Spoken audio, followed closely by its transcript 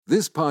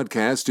This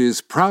podcast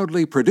is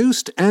proudly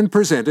produced and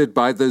presented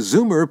by the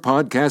Zoomer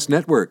Podcast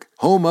Network,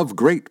 home of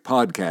great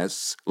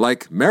podcasts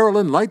like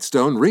Marilyn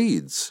Lightstone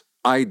Reads,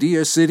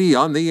 Idea City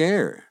on the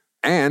Air,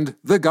 and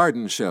The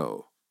Garden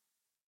Show.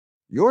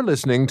 You're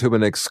listening to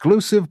an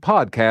exclusive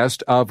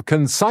podcast of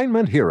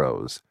Consignment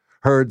Heroes,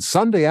 heard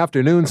Sunday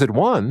afternoons at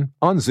 1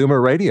 on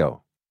Zoomer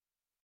Radio.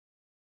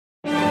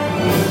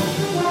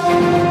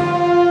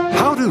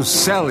 How to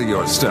sell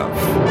your stuff.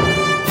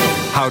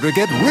 How to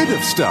get rid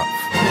of stuff.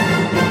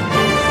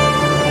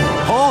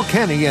 Paul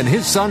Kenny and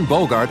his son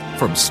Bogart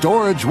from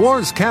Storage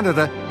Wars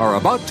Canada are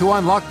about to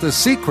unlock the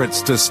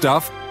secrets to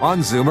stuff on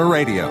Zoomer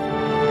Radio.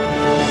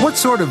 What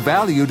sort of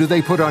value do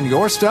they put on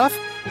your stuff?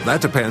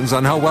 That depends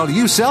on how well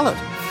you sell it,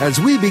 as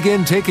we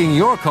begin taking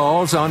your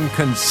calls on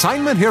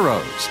Consignment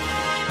Heroes,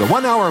 the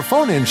 1-hour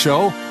phone-in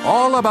show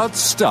all about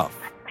stuff.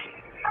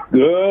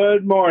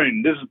 Good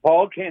morning. This is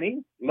Paul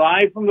Kenny,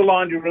 live from the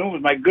laundry room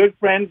with my good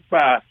friend,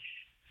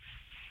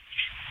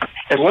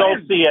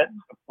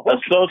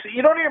 Associate.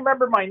 You don't even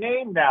remember my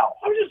name now.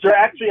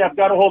 I've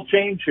got a whole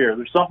change here.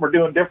 There's something we're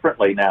doing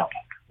differently now.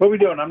 What are we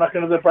doing? I'm not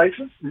going to the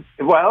prices?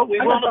 Well, we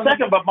will in a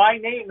second, but my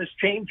name is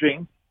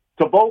changing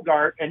to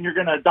Bogart, and you're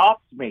going to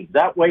adopt me.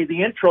 That way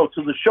the intro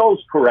to the show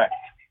is correct.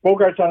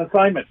 Bogart's on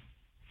assignment.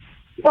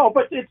 No,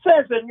 but it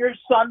says in your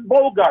son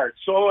Bogart.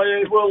 So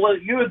will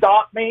you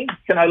adopt me?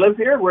 Can I live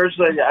here?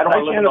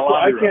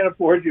 I can't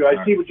afford you.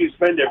 I see what you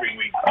spend every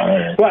week.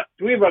 But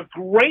we have a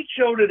great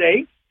show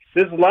today.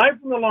 This is live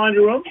from the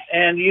laundry room,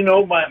 and you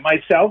know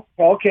myself,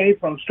 Paul Kenny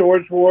from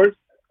Storage Wars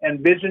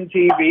and Vision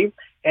TV,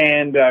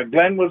 and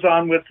Glenn was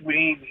on with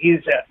me.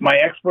 He's my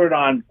expert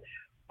on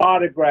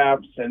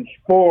autographs and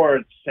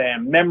sports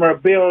and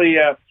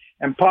memorabilia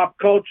and pop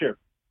culture.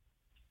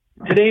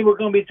 Today we're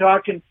going to be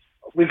talking,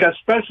 we've got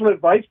special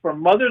advice for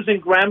mothers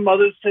and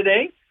grandmothers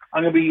today.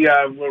 I'm going to be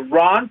with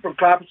Ron from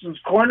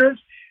Clapperson's Corners,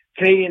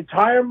 Canadian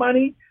Tire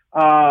Money.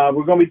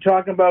 We're going to be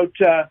talking about...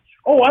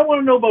 I want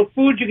to know about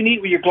food you can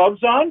eat with your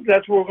gloves on.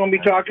 That's what we're going to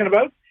be talking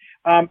about.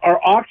 Our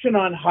auction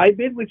on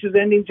HiBid, which is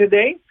ending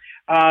today.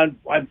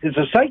 There's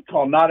a site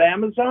called Not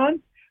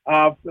Amazon.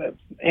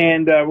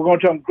 And we're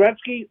going to talk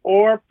Gretzky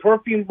or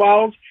perfume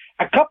bottles.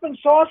 A cup and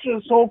saucer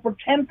is sold for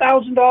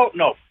 $10,000.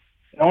 No,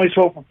 it only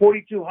sold for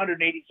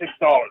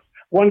 $4,286.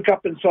 One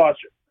cup and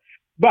saucer.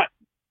 But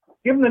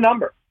give them the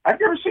number. I've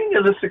never seen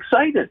you this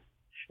excited.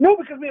 No,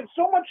 because we have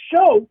so much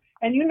show.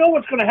 And you know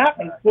what's going to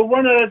happen. We'll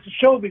run out of the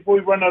show before we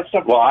run out of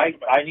stuff. Well, I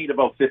need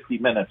about 50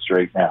 minutes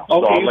right now.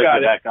 So I'll let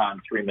you back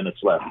on 3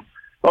 minutes left.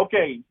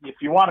 Okay, if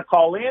you want to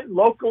call in,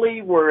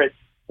 locally, we're at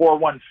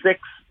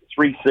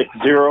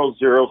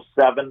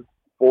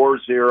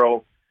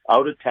 416-360-0740.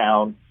 Out of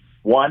town,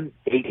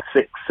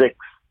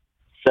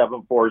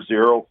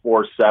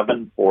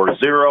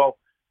 1-866-740-4740.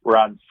 We're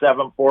on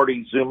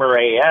 740 Zoomer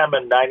AM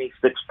and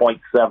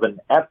 96.7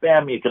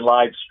 FM. You can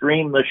live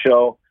stream the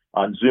show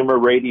on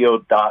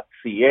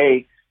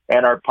zoomerradio.ca,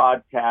 and our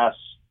podcasts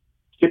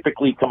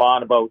typically come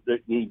on about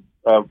the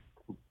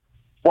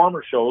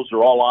former shows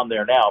are all on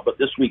there now, but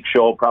this week's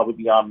show will probably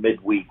be on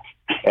midweek,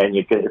 and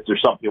you can, if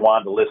there's something you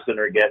want to listen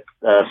or get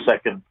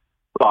second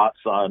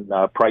thoughts on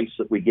price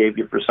that we gave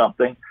you for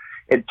something.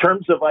 In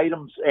terms of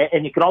items,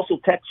 and you can also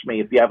text me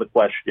if you have a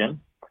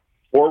question,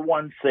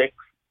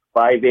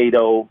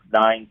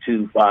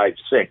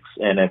 416-580-9256,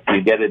 and if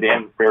you get it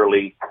in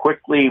fairly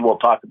quickly, we'll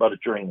talk about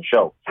it during the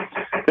show.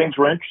 Things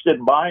we're interested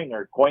in buying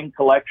are coin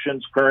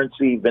collections,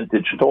 currency,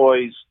 vintage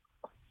toys,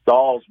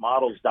 dolls,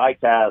 models,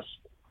 die-cast,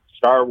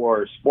 Star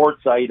Wars,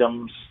 sports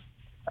items,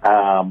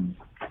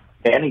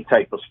 any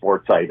type of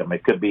sports item.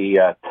 It could be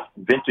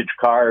vintage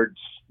cards.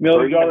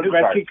 $1 million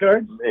Gretzky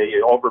cards?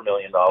 Over $1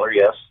 million,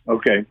 yes.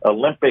 Okay.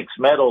 Olympics,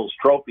 medals,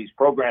 trophies,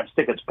 programs,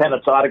 tickets,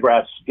 pennants,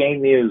 autographs,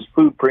 game news,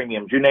 food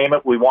premiums, you name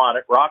it, we want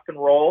it. Rock and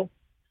roll,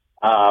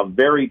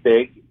 very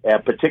big,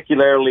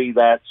 particularly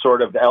that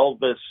sort of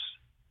Elvis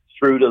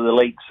through to the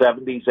late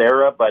 70s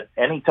era, but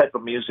any type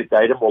of music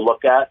item we'll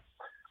look at.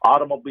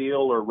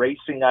 Automobile or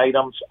racing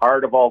items,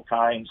 art of all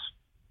kinds,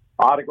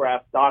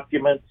 autographed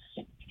documents.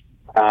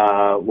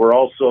 We're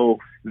also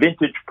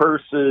vintage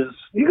purses,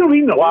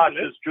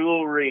 watches,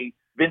 jewelry,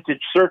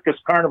 vintage circus,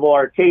 carnival,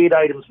 arcade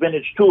items,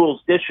 vintage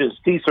tools, dishes,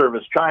 tea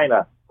service,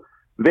 china,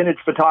 vintage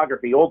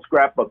photography, old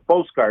scrapbook,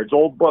 postcards,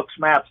 old books,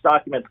 maps,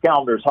 documents,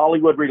 calendars,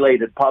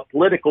 Hollywood-related,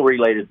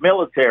 political-related,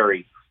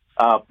 military,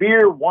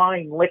 beer,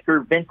 wine,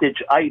 liquor,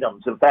 vintage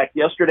items. In fact,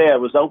 yesterday I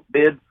was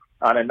outbid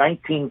on a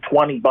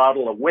 1920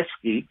 bottle of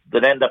whiskey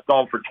that ended up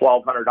going for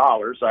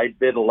 $1,200. I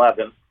bid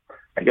 11.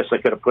 I guess I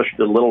could have pushed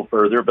it a little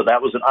further, but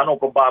that was an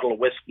unopened bottle of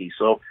whiskey.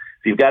 So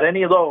if you've got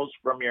any of those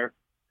from your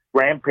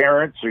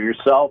grandparents or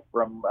yourself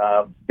from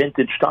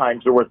vintage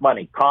times, they're worth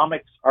money.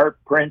 Comics, art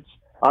prints,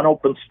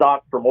 unopened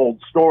stock from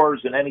old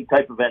stores, and any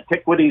type of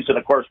antiquities, and,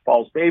 of course,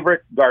 Paul's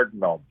favorite, garden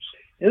gnomes.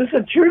 This is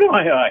a tear to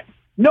my eye.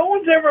 No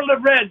one's ever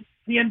read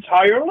the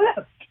entire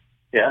list.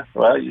 Yeah,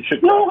 well, you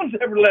should. No one's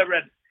ever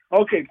read.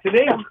 Okay,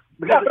 today...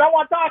 but I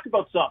want to talk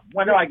about something.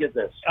 When do I get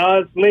this?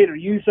 Later.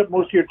 You use up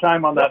most of your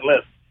time on that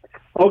list.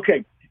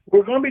 Okay,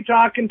 we're going to be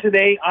talking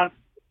today on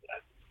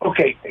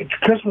Okay,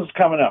 Christmas is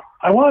coming up.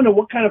 I want to know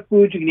what kind of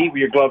food you can eat with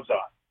your gloves on.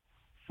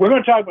 We're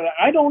going to talk about that.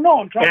 I don't know.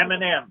 I'm trying.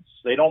 M&Ms.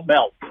 They don't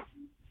melt.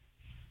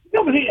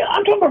 No, but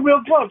I'm talking about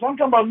real gloves. I'm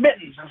talking about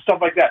mittens and stuff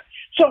like that.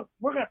 So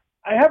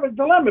I have a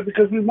dilemma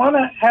because we want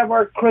to have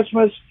our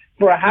Christmas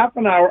for a half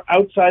an hour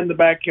outside in the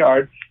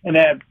backyard and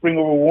bring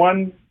over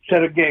one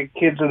set of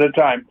kids at a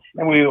time,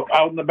 and we go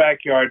out in the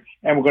backyard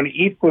and we're going to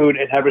eat food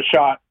and have a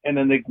shot, and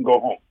then they can go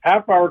home.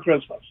 Half-hour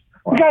Christmas.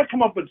 Wow. We got to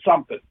come up with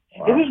something.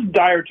 Wow. It is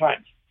dire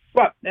times.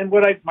 But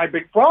my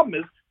big problem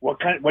is what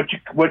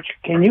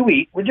can you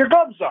eat with your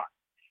gloves on?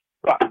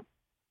 But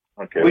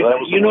okay, that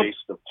was a waste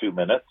of 2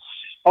 minutes.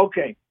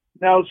 Okay,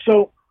 now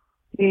so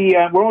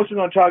we're also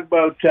going to talk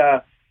about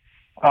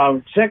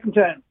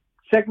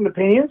second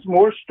opinions,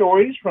 more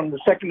stories from the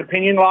second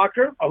opinion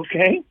locker.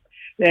 Okay,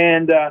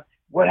 and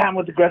what happened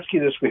with the Gretzky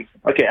this week?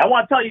 Okay, I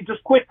want to tell you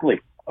just quickly.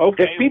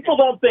 Okay, if people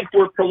don't think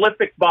we're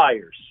prolific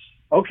buyers.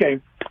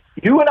 Okay.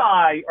 You and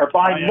I are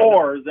buying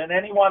more than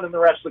anyone in the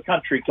rest of the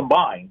country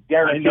combined,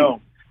 guaranteed. I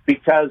know.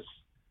 Because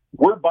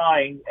we're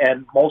buying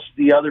and most of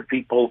the other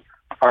people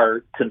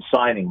are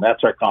consigning.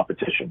 That's our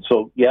competition.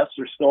 So, yes,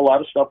 there's still a lot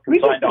of stuff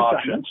consigned to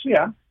auctions.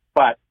 Yeah.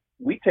 But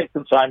we take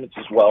consignments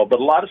as well. But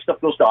a lot of stuff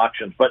goes to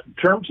auctions. But in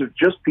terms of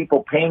just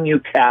people paying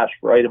you cash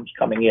for items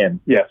coming in,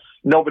 yes,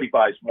 nobody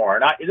buys more.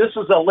 And this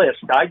is a list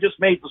I just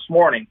made this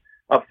morning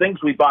of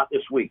things we bought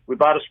this week. We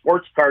bought a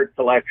sports card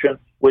collection,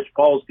 which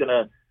Paul's going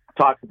to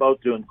talk about,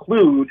 to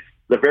include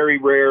the very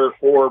rare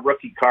 4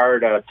 rookie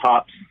card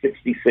Topps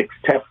 66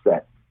 test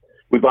set.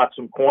 We bought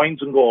some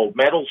coins and gold,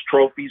 medals,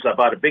 trophies. I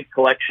bought a big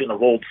collection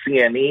of old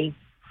CNE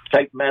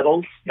type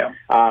medals,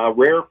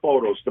 rare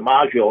photos,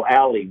 DiMaggio,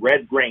 Alley,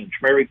 Red Grange,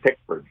 Mary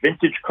Pickford,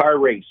 vintage car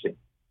racing,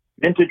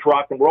 vintage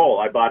rock and roll.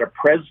 I bought a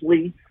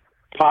Presley,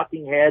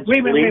 Talking Heads. Wait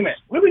a minute.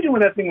 What are we doing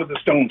with that thing with the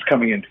Stones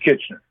coming into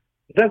Kitchener?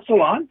 Is that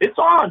still on? It's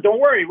on. Don't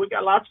worry. We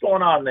got lots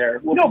going on there.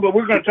 No, but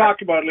we're going to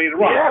talk about it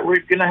later on. Yeah, we're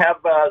going to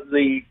have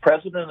the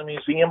president of the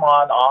museum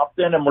on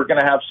often, and we're going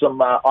to have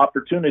some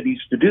opportunities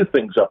to do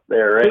things up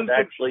there. And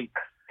actually,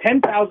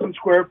 10,000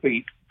 square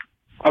feet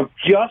of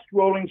just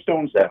Rolling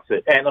Stones. That's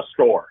it. And a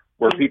store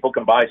where people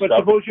can buy stuff. But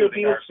suppose you're a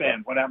Beatles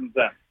fan. What happens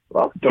then?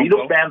 Well,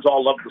 Beatles fans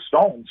all love the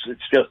Stones.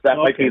 It's just that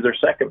might be their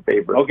second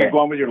favorite. Okay, band. go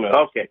on with your list.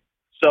 Okay.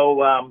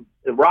 So,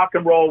 rock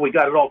and roll, we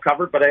got it all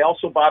covered, but I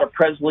also bought a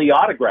Presley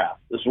autograph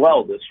as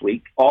well this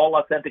week, all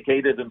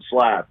authenticated and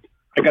slabbed.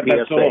 I got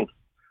that sold.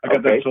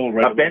 That sold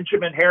right away. A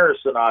Benjamin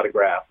Harrison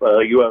autograph,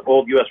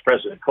 old U.S.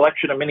 president,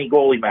 collection of mini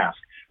goalie masks,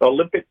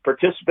 Olympic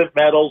participant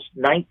medals,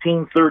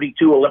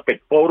 1932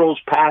 Olympic photos,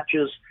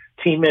 patches,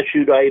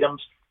 team-issued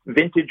items,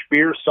 vintage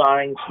beer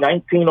signs,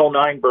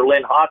 1909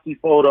 Berlin hockey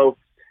photo,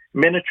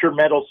 miniature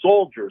metal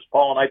soldiers.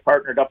 Paul and I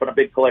partnered up on a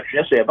big collection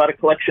yesterday. I bought a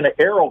collection of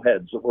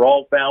arrowheads that were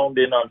all found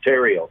in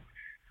Ontario.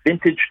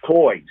 Vintage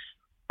toys.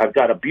 I've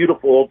got a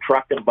beautiful old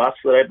truck and bus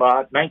that I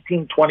bought.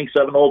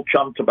 1927 old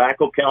Chum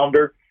tobacco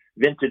calendar.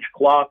 Vintage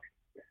clock.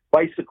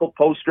 Bicycle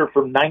poster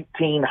from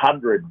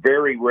 1900.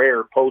 Very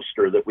rare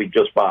poster that we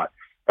just bought.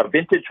 A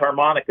vintage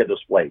harmonica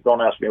display.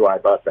 Don't ask me why I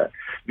bought that.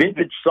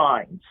 Vintage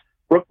signs.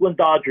 Brooklyn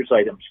Dodgers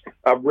items,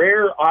 a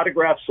rare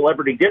autographed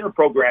celebrity dinner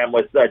program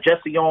with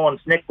Jesse Owens,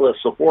 Nicholas,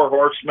 the 4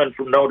 horsemen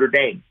from Notre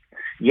Dame,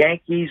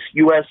 Yankees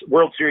U.S.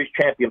 World Series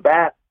champion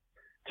bat,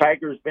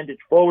 Tigers vintage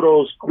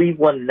photos,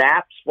 Cleveland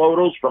Naps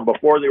photos from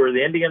before they were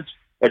the Indians,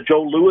 a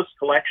Joe Louis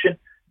collection,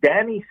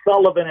 Danny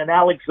Sullivan and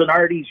Alex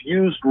Zanardi's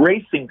used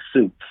racing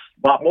suits.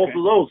 Bought both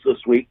of those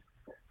this week.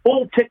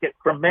 Full ticket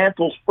from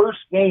Mantle's first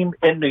game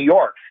in New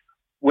York,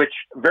 which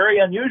very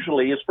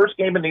unusually, his first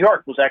game in New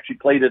York was actually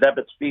played at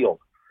Ebbets Field.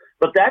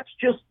 But that's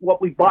just what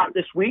we bought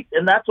this week,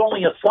 and that's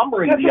only a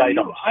summary of the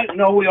items.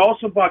 We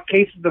also bought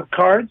cases of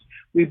cards.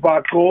 We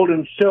bought gold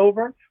and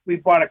silver. We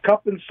bought a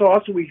cup and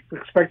saucer we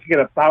expect to get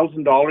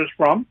 $1,000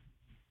 from.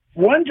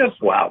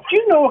 Wow. Do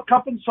you know a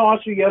cup and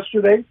saucer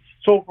yesterday?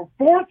 So for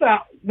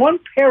one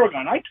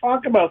Paragon, I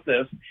talk about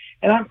this,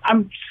 and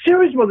I'm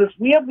serious about this.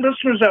 We have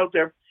listeners out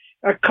there.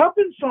 A cup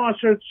and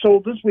saucer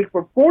sold this week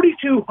for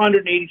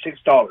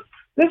 $4,286.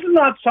 This is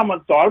not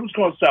someone thought it was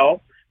going to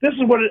sell. This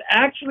is what it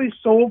actually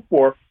sold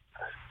for.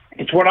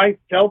 It's what I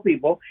tell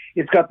people.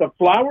 It's got the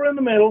flower in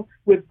the middle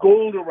with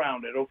gold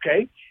around it,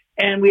 okay?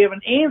 And we have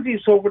an Ainsley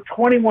sold for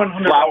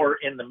 $2,100. Flower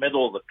in the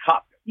middle of the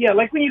cup. Yeah,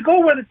 like when you go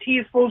where the tea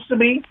is supposed to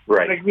be.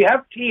 Right. Like if you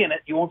have tea in it,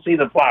 you won't see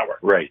the flower.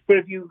 Right. But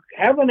if you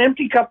have an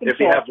empty cup and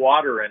saucer, you have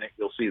water in it,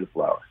 you'll see the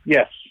flower.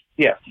 Yes.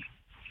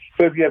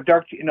 So if you have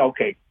dark tea,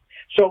 okay.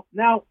 So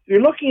now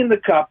you're looking in the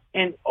cup,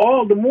 and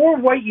the more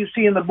white you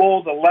see in the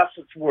bowl, the less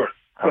it's worth.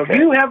 So if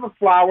you have a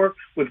flower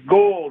with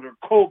gold or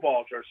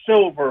cobalt or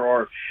silver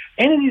or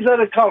any of these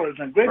other colors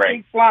and great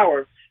big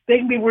flower, they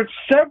can be worth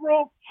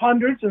several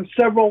hundreds and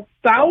several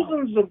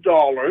thousands of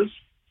dollars.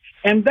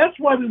 And that's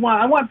why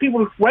I want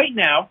people right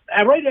now,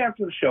 right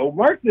after the show,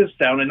 mark this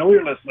down. I know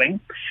you're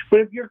listening. But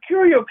if your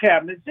curio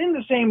cabinet's in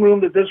the same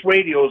room that this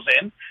radio's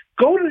in,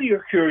 go to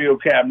your curio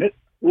cabinet,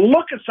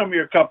 look at some of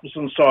your cups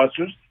and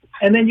saucers,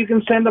 and then you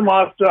can send them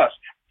off to us.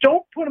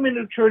 Don't put them in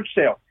a church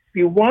sale. If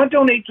you want to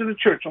donate to the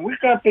church, and we've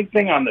got a big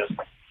thing on this,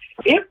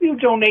 If you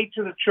donate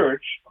to the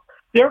church,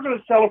 they're going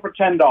to sell it for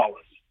 $10.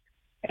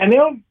 And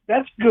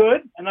that's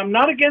good, and I'm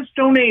not against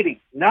donating,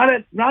 not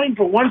even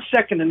for 1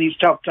 second in these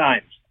tough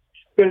times.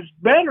 But it's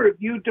better if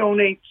you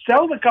donate,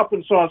 sell the cup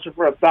and saucer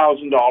for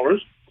 $1,000,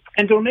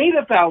 and donate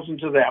 $1,000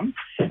 to them.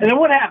 And then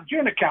what happens?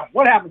 You're an accountant.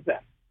 What happens then?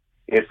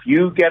 If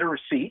you get a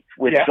receipt,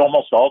 which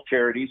almost all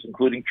charities,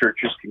 including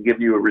churches, can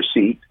give you a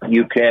receipt,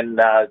 you can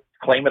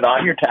claim it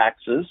on your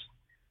taxes,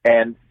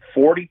 and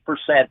 40%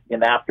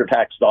 in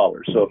after-tax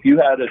dollars. So if you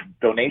had a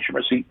donation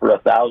receipt for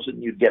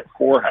 $1,000, you'd get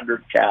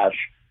 $400 cash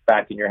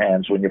back in your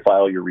hands when you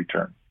file your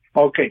return.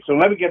 Okay, so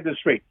let me get this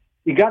straight.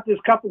 You got this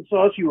cup and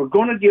sauce. You were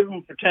going to give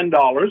them for $10.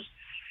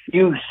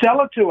 You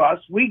sell it to us.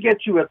 We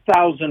get you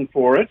 $1,000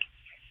 for it.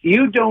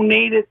 You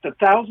donate it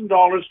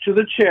 $1,000 to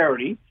the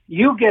charity.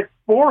 You get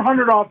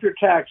 $400 off your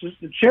taxes.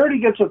 The charity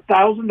gets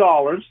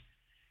 $1,000,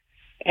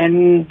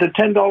 and the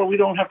 $10 we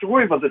don't have to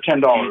worry about the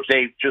 $10.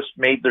 They've just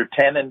made their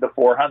 10 into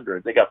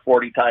 400. They got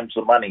 40 times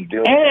the money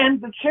doing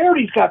and the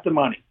charity's got the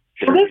money.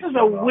 So this is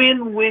a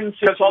win-win situation.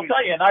 Because I'll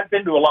tell you, and I've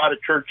been to a lot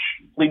of church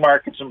flea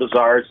markets and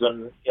bazaars,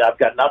 and I've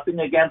got nothing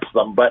against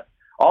them, but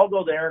I'll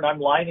go there and I'm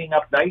lining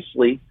up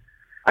nicely.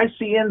 I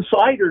see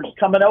insiders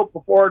coming out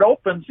before it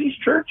opens. These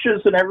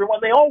churches and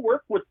everyone, they all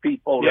work with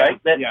people,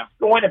 right, that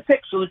go in and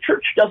pick. So the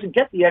church doesn't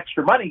get the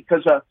extra money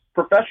because a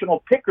professional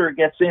picker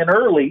gets in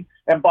early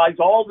and buys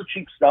all the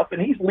cheap stuff,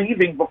 and he's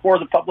leaving before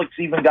the public's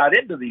even got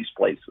into these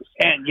places.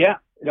 And,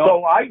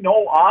 so I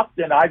know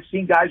often I've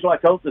seen guys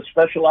like out that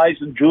specialize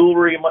in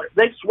jewelry, and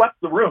they've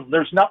swept the room.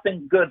 There's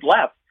nothing good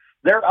left.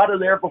 They're out of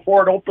there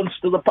before it opens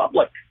to the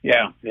public.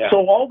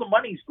 So all the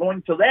money's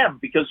going to them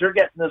because they're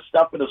getting this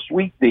stuff at a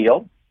sweet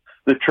deal.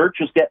 The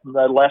church is getting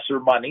the lesser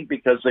money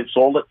because they've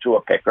sold it to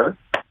a picker.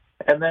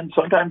 And then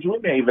sometimes we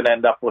may even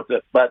end up with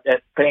it, but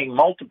at paying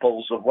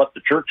multiples of what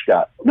the church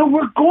got. No,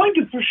 we're going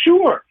to for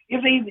sure.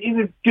 If they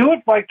either do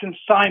it by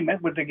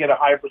consignment, would they get a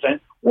higher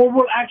percent, or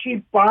we'll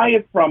actually buy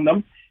it from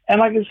them. And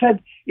like I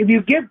said, if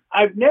you give,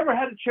 I've never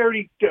had a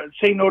charity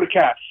say no to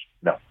cash.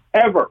 No,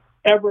 ever.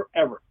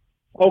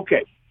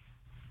 Okay.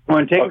 I'm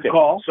going to take a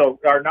call. So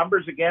our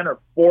numbers again are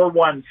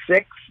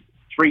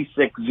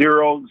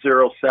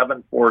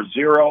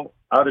 416-360-0740,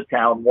 out of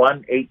town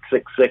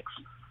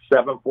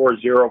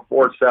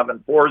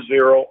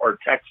 1-866-740-4740, or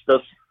text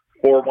us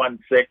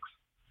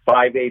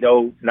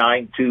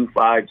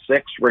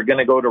 416-580-9256. We're going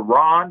to go to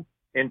Ron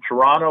in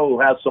Toronto, who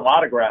has some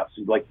autographs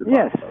he'd like to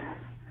talk about.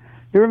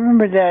 You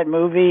remember that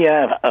movie,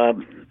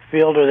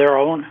 Field of Their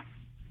Own?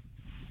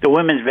 The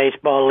Women's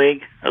Baseball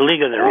League? A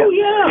League of Their Own. Oh,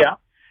 yeah.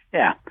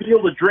 Yeah.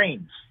 Field of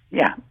Dreams.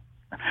 Yeah.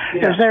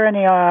 Is there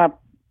any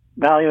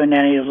value in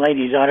any of the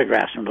ladies'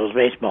 autographs from those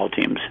baseball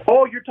teams?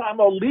 Oh, you're talking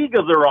about League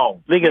of Their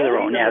Own. League of Their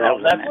Own, yeah.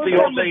 That's the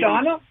old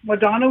Madonna?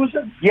 Madonna was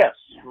it? Yes.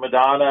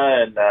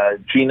 Madonna and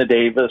Gina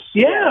Davis.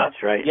 Yeah,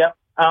 that's right. Yep.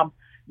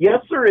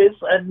 Yes, there is.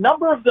 A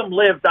number of them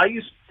lived.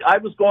 I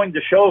was going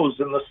to shows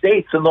in the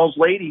States, and those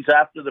ladies,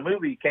 after the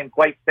movie, became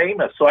quite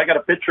famous. So I got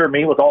a picture of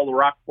me with all the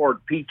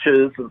Rockford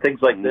peaches and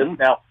things like this.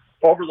 Now,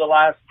 over the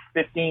last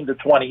 15 to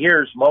 20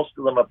 years, most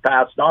of them have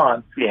passed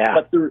on. Yeah.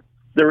 But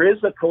there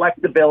is a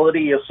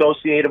collectability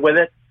associated with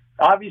it.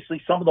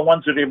 Obviously, some of the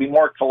ones that are going to be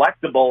more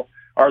collectible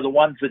are the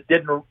ones that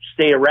didn't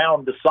stay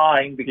around to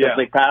sign because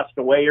they passed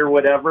away or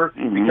whatever.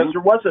 Because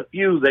there was a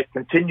few that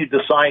continued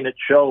to sign at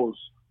shows.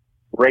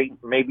 Right,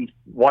 maybe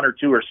one or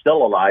two are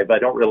still alive. I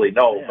don't really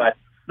know, but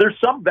there's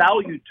some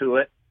value to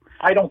it.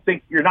 I don't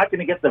think you're not going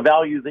to get the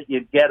value that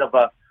you get of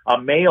a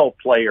male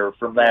player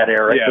from that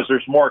era because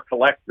there's more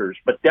collectors.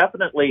 But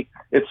definitely,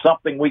 it's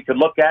something we could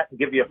look at and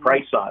give you a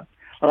price on.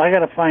 Well, I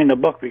got to find a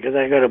book because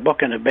I got a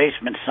book in the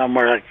basement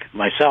somewhere. Like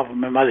myself and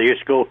my mother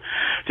used to go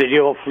to the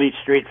old Fleet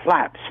Street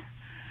Flats.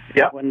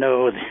 Yeah. When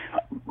the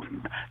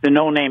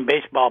no-name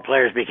baseball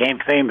players became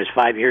famous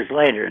 5 years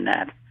later, and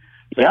that.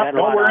 They had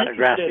a lot of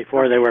autographs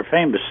before they were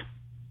famous.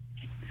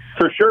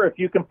 For sure. If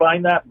you can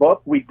find that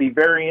book, we'd be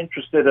very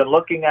interested in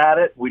looking at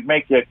it. We'd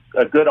make you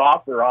a good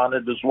offer on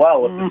it as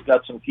well if it's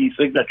got some key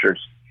signatures.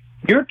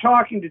 You're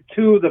talking to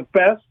two of the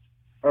best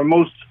or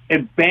most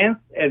advanced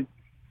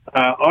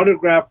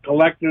autograph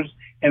collectors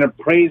and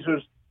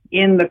appraisers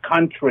in the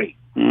country.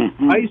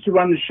 I used to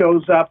run the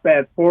shows up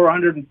at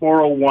 400 and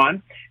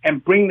 401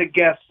 and bring the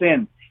guests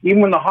in.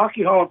 Even when the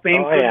Hockey Hall of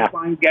Fame couldn't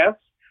find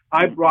guests,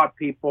 I brought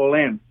people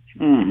in.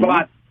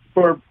 But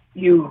for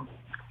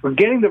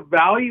getting the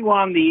value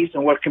on these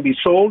and what can be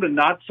sold and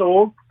not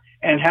sold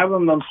and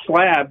having them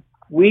slabbed,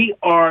 we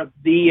are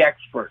the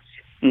experts.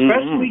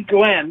 Especially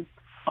Glenn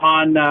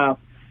on the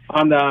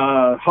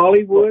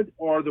Hollywood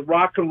or the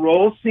rock and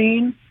roll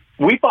scene.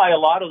 We buy a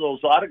lot of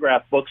those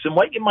autograph books, and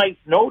what you might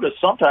notice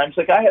sometimes,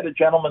 like I had a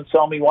gentleman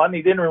sell me one,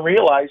 he didn't even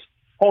realize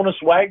Honus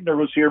Wagner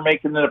was here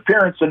making an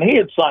appearance, and he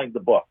had signed the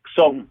book.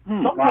 So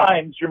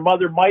sometimes your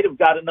mother might have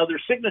got another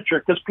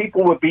signature because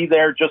people would be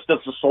there just as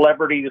a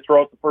celebrity to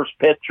throw out the first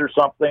pitch or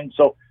something.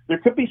 So there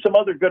could be some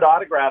other good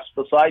autographs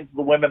besides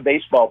the women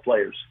baseball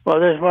players. Well,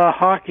 there's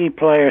hockey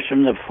players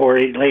from the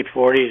late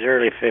 40s,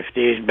 early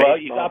 50s,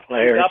 baseball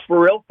players. You got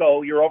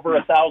Barilko, you're over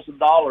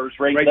 $1,000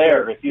 right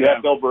there if you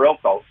have Bill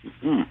Barilko.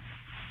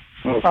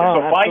 Okay.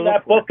 So find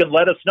that book and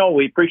let us know.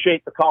 We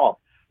appreciate the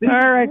call. All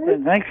right,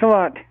 then. Thanks a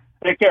lot.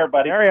 Take care,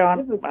 buddy. Carry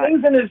on. There's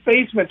things in his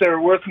basement that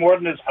are worth more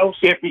than his house.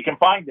 If he can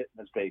find it in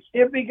his basement.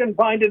 If he can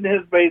find it in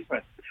his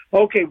basement.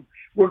 Okay,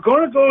 we're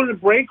going to go to the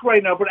break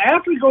right now, but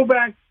after we go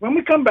back, when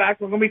we come back,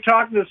 we're going to be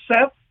talking to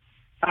Seth.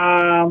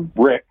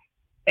 Rick.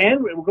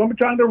 And we're going to be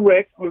talking to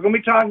Rick. We're going to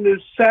be talking to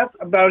Seth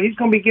about, he's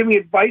going to be giving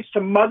advice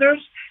to mothers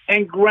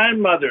and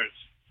grandmothers.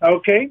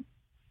 Okay?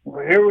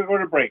 Well, here we go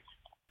to break.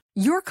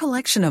 Your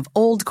collection of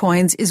old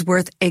coins is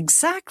worth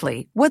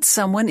exactly what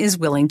someone is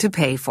willing to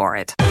pay for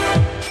it.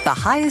 The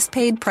highest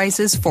paid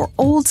prices for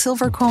old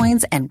silver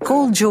coins and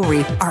gold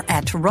jewelry are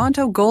at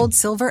Toronto Gold,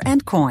 Silver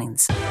and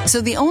Coins.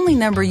 So the only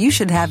number you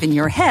should have in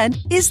your head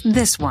is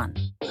this one,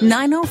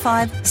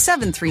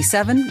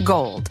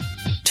 905-737-GOLD.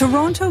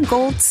 Toronto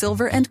Gold,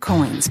 Silver and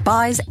Coins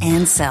buys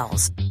and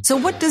sells. So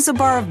what does a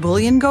bar of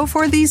bullion go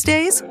for these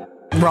days?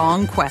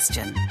 Wrong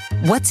question.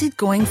 What's it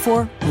going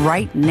for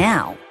right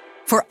now?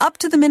 For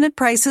up-to-the-minute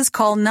prices,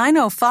 call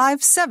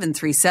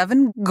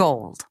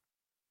 905-737-GOLD.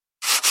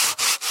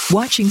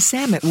 Watching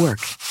Sam at work,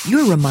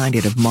 you're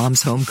reminded of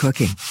Mom's home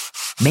cooking.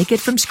 Make it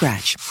from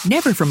scratch,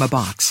 never from a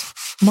box.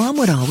 Mom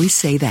would always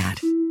say that.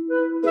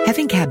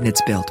 Having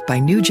cabinets built by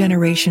New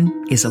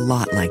Generation is a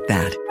lot like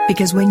that.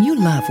 Because when you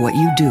love what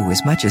you do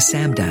as much as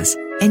Sam does,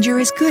 and you're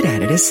as good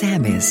at it as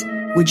Sam is,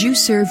 would you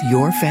serve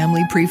your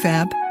family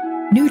prefab?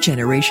 New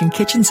Generation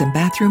kitchens and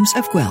bathrooms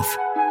of Guelph.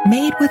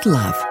 Made with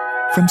love.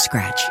 From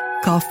scratch.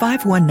 Call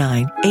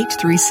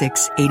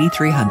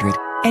 519-836-8300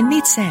 and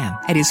meet Sam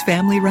at his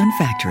family-run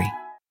factory.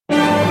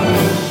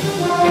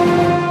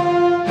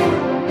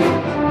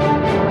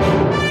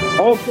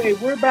 Okay,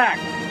 we're back.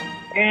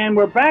 And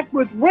we're back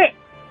with Rick.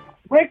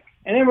 Rick,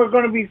 and then we're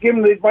going to be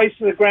giving the advice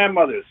to the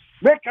grandmothers.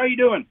 Rick, how you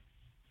doing?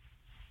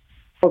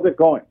 How's it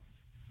going?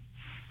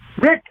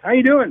 Rick, how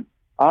you doing?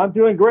 I'm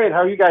doing great. How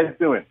are you guys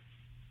doing?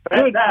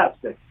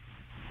 Fantastic.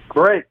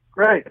 Great.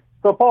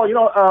 So, Paul,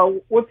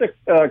 with the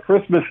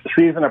Christmas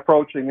season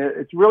approaching,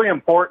 it's really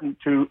important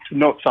to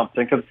note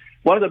something, because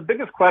one of the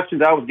biggest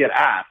questions I always get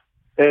asked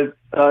is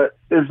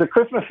the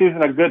Christmas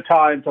season a good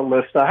time to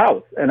list a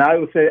house? And I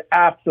would say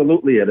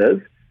absolutely it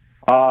is,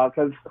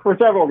 because for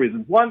several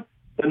reasons. One,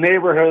 the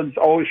neighborhoods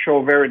always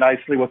show very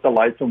nicely with the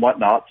lights and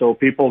whatnot, so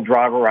people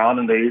drive around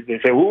and they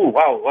say, ooh,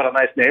 wow, what a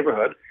nice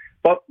neighborhood.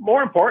 But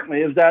more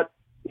importantly is that,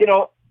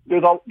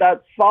 there's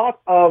that thought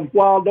of,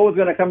 well, no one's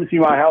going to come to see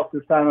my house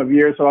this time of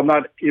year, so I'm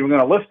not even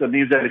going to list it. It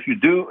means that if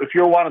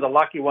you're one of the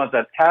lucky ones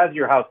that has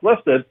your house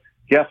listed,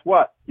 guess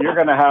what? You're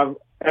going to have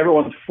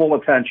everyone's full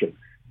attention.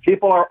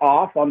 People are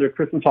off on their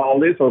Christmas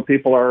holidays, so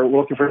people are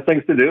looking for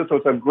things to do, so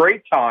it's a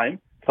great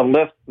time to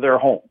list their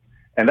home.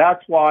 And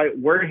that's why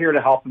we're here to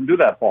help them do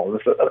that, Paul.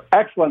 It's an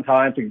excellent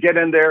time to get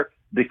in there,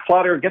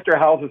 declutter, get their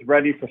houses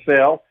ready for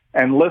sale,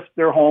 and list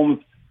their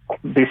homes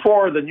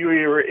before the new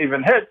year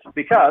even hits,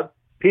 because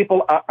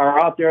people are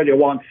out there. They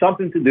want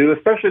something to do,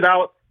 especially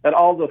now that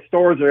all the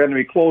stores are going to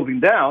be closing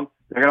down.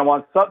 They're going to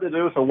want something to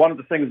do. So one of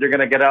the things they're going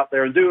to get out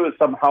there and do is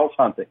some house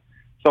hunting.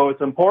 So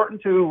it's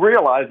important to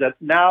realize that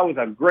now is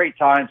a great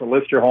time to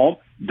list your home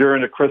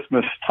during the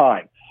Christmas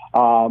time.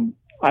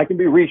 I can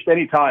be reached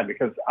any time,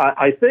 because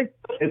I think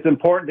it's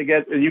important to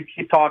get, and you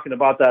keep talking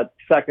about that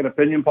second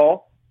opinion,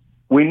 Paul.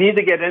 We need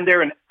to get in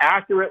there and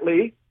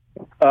accurately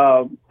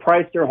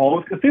price their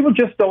homes, because people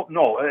just don't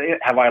know.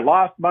 Have I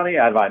lost money?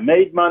 Have I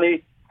made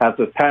money? Has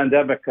this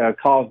pandemic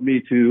caused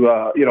me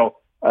to,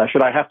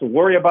 should I have to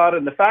worry about it?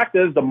 And the fact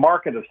is, the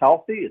market is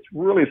healthy. It's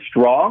really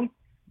strong.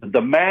 The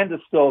demand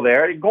is still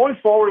there. Going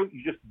forward,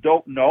 you just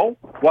don't know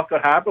what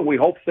could happen. We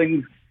hope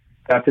things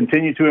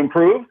continue to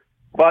improve,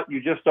 but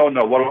you just don't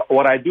know.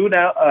 What I do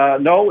now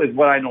know is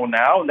what I know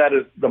now, and that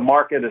is the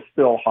market is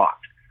still hot.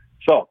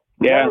 So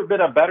never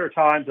been a better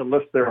time to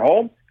list their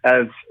home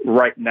as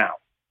right now.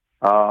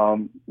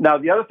 Now,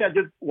 the other thing I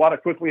just want to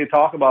quickly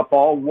talk about,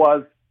 Paul,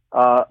 was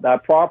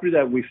that property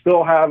that we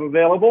still have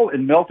available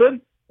in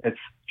Milton. It's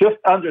just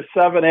under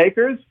 7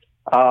 acres.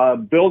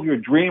 Build your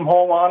dream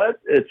home on it.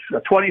 It's a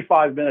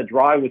 25-minute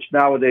drive, which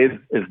nowadays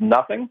is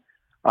nothing,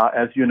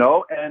 as you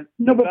know. And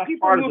no, but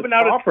people are moving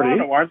out of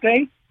Toronto, aren't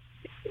they?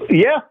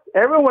 Yeah,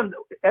 everyone's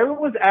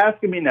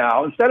asking me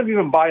now, instead of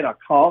even buying a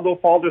condo,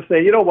 Paul, they're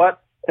saying, you know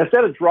what?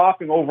 Instead of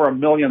dropping over $1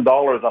 million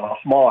on a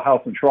small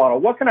house in Toronto,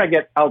 what can I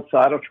get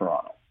outside of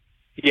Toronto?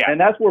 Yeah, and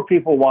that's where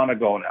people want to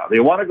go now. They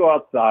want to go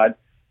outside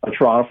of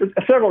Toronto for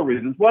several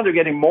reasons. One, they're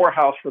getting more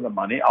house for the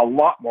money, a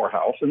lot more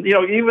house. And,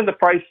 even the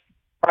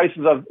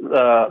prices of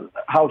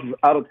houses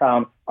out of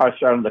town are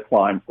starting to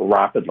climb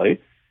rapidly.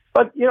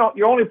 But,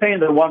 you're only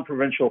paying the one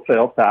provincial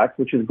sales tax,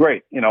 which is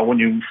great, when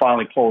you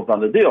finally close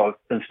on the deal,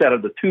 instead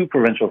of the two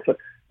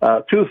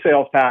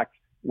sales tax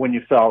when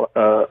you sell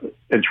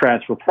and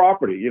transfer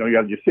property. You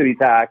have your city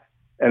tax,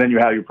 and then you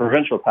have your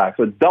provincial tax.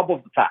 So it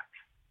doubles the tax.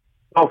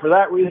 So for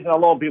that reason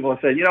alone, people have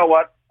said, you know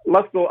what,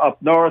 let's go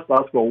up north,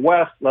 let's go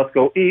west, let's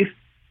go east,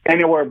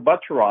 anywhere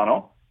but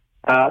Toronto.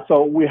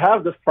 So we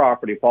have this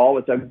property, Paul.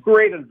 It's a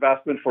great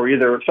investment for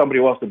either somebody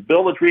who wants to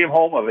build a dream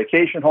home, a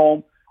vacation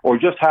home, or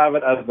just have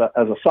it as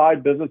a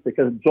side business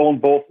because it's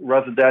zoned both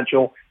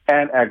residential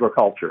and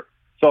agriculture.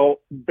 So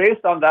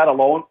based on that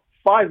alone,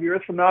 5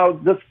 years from now,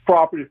 this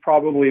property is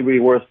probably be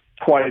worth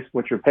twice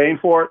what you're paying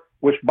for it,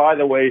 which, by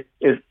the way,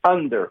 is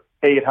under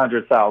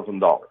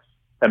 $800,000.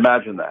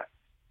 Imagine that.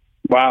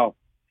 Wow.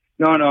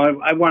 No,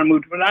 I want to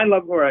move, but I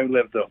love where I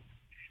live, though.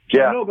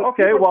 Yeah. No, but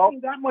okay. Well,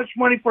 that much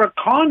money for a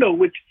condo,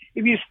 which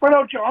if you spread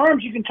out your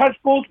arms, you can touch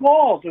both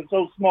walls. It's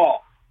so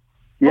small.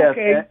 Yes,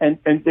 okay.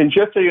 and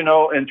just so you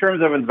know, in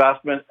terms of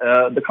investment,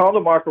 the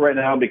condo market right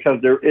now,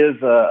 because there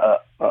is a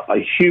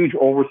huge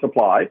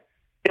oversupply,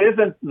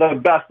 isn't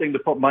the best thing to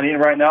put money in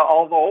right now.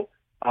 Although,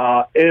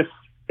 if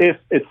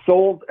it's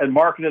sold and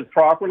marketed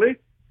properly,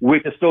 we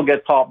can still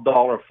get top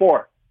dollar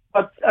for it.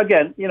 But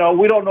again,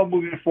 we don't know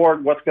moving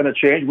forward what's going to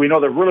change. We know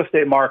the real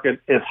estate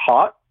market is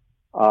hot,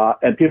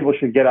 and people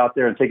should get out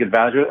there and take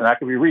advantage of it. And that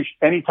can be reached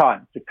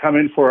anytime to come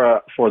in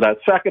for that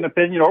second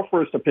opinion or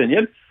first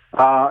opinion.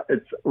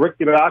 It's Rick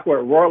DiBacco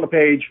at Royal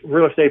LePage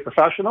Real Estate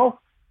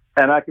Professional,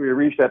 and that can be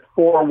reached at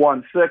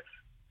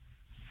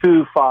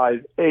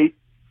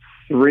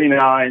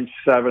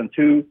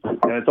 416-258-3972.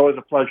 And it's always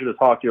a pleasure to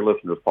talk to your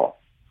listeners, Paul.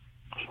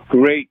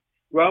 Great.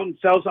 Go out and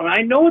sell something.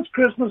 I know it's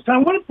Christmas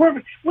time. Wouldn't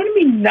it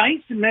be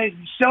nice to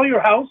sell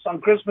your house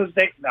on Christmas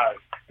Day? No,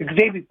 the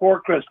day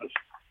before Christmas.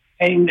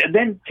 And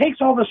then it takes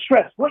all the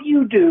stress. What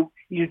you do,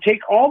 you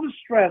take all the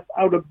stress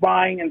out of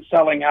buying and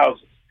selling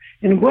houses.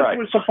 And what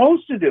we're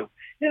supposed to do.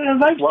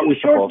 Life's too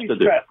short to be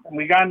stressed. And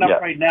we got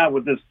enough right now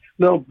with this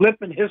little blip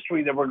in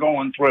history that we're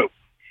going through.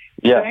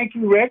 Yeah. Thank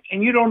you, Rick.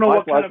 And you don't know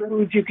what kind of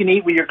foods you can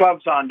eat with your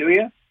gloves on, do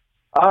you?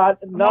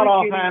 Not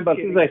offhand, but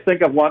as soon as I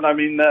think of one, I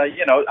mean,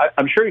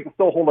 I'm sure you can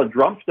still hold a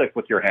drumstick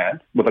with your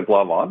hand with a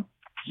glove on.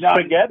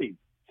 Spaghetti,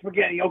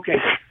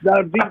 okay.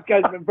 Now, these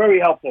guys have been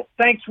very helpful.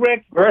 Thanks,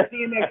 Rick. See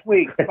you next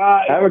week.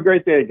 Bye. Have a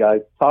great day,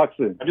 guys. Talk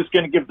soon. I'm just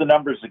going to give the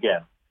numbers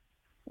again.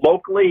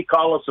 Locally,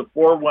 call us at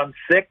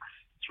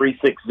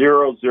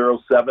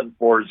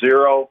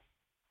 416-360-0740,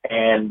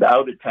 and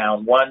out of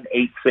town,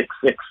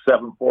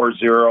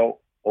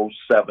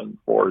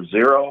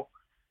 1-866-740-0740.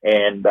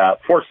 And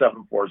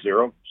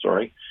 4740,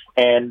 sorry.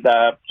 And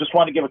just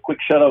want to give a quick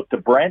shout out to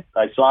Brent.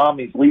 I saw him.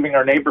 He's leaving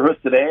our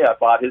neighborhood today. I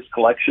bought his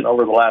collection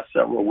over the last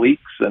several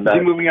weeks. And is he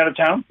moving out of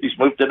town? He's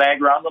moved to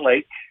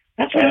Niagara-on-the-Lake.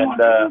 That's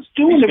what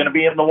he's going to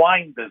be in the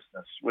wine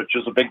business, which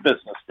is a big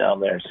business down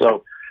there.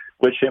 So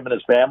wish him and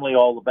his family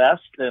all the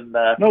best. And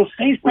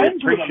stay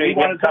friends with him. We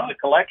appreciate him coming to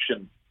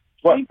collection.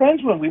 Stay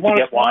friends with him. We want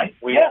to get wine.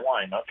 We get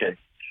wine. Okay.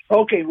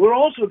 Okay. We're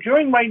also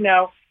during right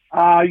now.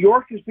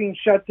 York is being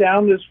shut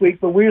down this week,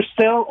 but we're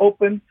still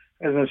open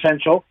as an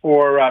essential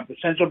for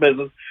essential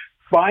business.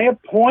 By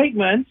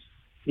appointment,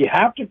 you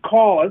have to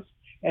call us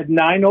at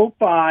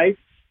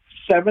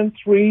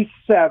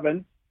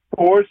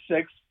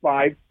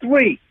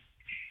 905-737-4653.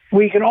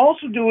 We can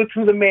also do it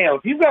through the mail.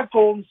 If you've got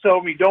gold and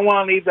silver, you don't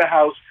want to leave the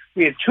house.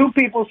 We had 2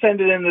 people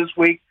send it in this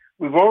week.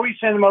 We've already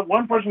sent them out.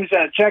 One person we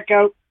sent a check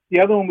out. The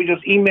other one we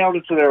just emailed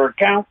it to their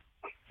account.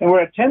 And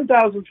we're at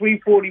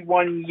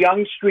 10,341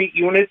 Yonge Street,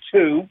 Unit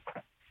 2,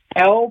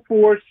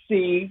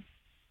 L4C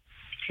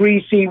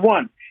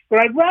 3C1. But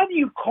I'd rather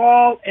you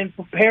call and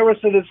prepare us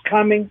that it's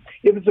coming.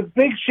 If it's a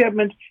big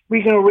shipment,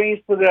 we can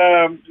arrange for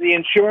the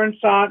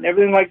insurance on and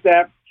everything like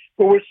that.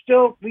 But we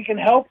can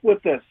help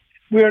with this.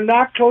 We are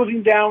not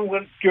closing down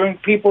during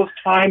people's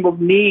time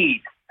of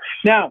need.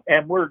 Now,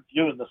 and we're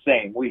doing the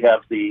same. We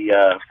have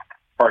the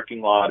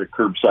parking lot or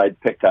curbside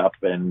pickup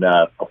and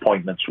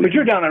appointments. But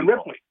you're down on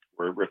Ripley.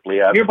 Ripley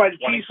Avenue. You're by the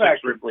cheese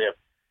factory. Ripley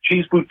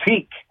Cheese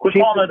Boutique. We're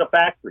calling it a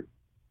factory.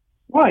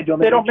 Why?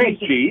 They don't make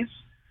cheese.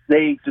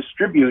 They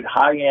distribute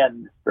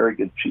high-end, very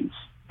good cheese.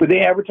 But they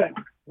advertise.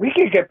 We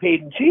can get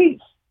paid in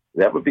cheese.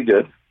 That would be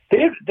good.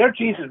 Their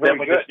cheese is very good. Then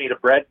we just need a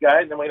bread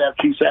guy, and then we'd have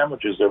cheese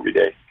sandwiches every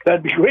day.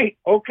 That'd be great.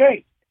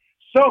 Okay.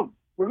 So,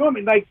 we're going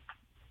to be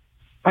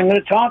I'm going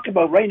to talk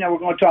about, right now, we're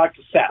going to talk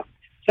to Seth.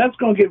 Seth's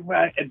going to give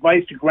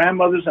advice to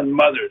grandmothers and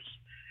mothers,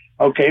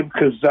 okay,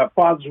 because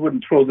fathers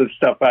wouldn't throw this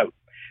stuff out.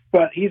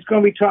 But we're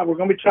going to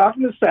be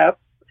talking to Seth,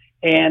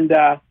 and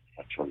there's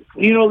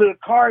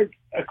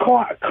a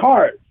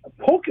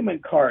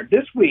Pokemon card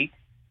this week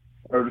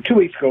or 2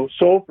 weeks ago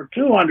sold for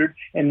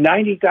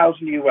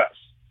 $290,000 US.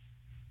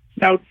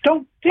 Now,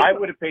 I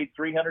would have paid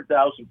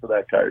 $300,000 for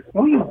that card.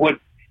 No, you would.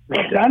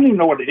 I don't even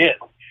know what it is.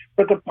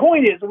 But the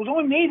point is, it was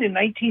only made in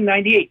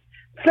 1998.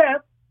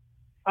 Seth,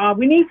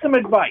 we need some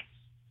advice.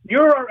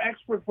 You're our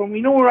expert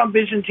we know we're on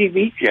Vision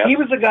TV. Yes. He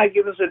was the guy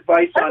giving us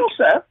advice on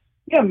Seth.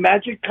 Yeah,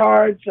 magic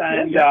cards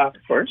and of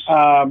course.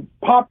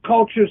 Pop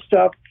culture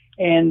stuff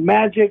and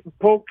magic,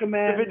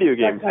 Pokemon. The video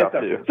game stuff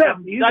too. Seth,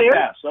 you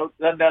there?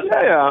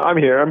 Yeah, I'm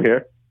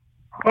here.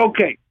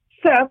 Okay.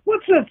 Seth,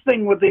 what's this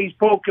thing with these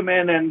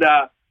Pokemon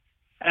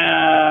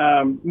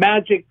and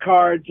magic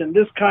cards and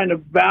this kind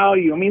of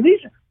value? I mean,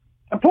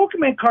 a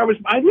Pokemon card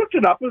I looked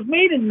it up, it was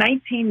made in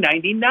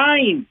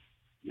 1999.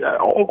 Yeah,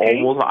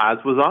 almost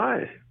as was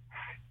I.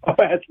 Oh,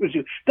 as was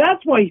you.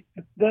 That's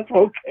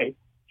okay.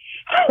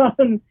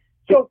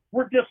 So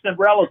we're distant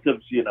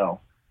relatives,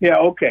 Yeah,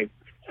 okay.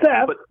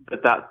 Seth.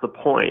 But that's the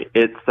point.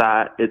 It's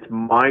that it's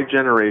my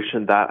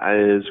generation that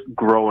is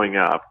growing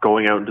up,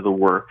 going out into the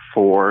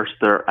workforce.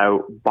 They're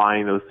out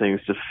buying those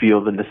things to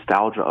feel the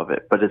nostalgia of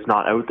it, but it's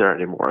not out there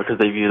anymore because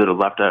they've either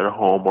left it at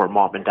home or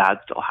mom and dad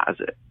still has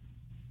it.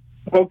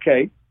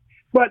 Okay.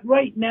 But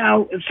right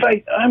now, it's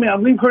like, I mean,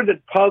 we've heard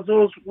that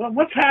puzzles. Well,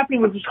 what's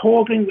happening with this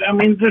whole thing? I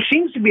mean, there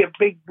seems to be a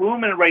big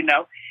boom in it right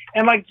now.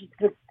 And like,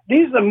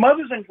 these are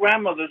mothers and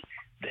grandmothers.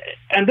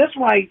 And that's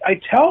why I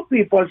tell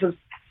people, I says,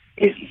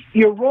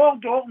 your Royal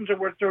Daltons are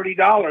worth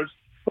 $30,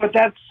 but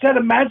that set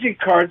of Magic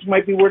cards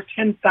might be worth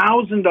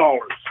 $10,000.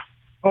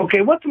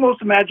 Okay, what's the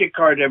most Magic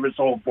card ever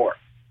sold for?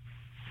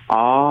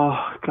 Oh,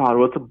 God,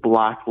 what's a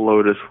Black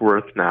Lotus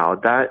worth now?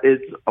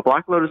 A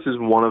Black Lotus is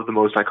one of the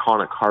most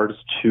iconic cards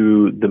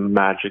to the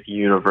Magic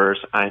universe.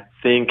 I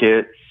think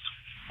it's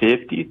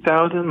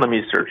 50,000. Let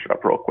me search it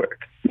up real quick.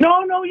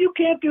 No, you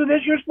can't do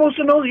this. You're supposed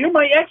to know. You're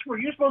my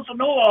expert. You're supposed to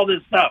know all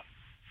this stuff.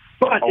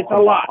 But it's a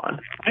lot. On.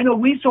 I know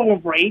we sold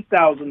them for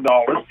 $8,000,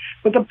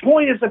 but the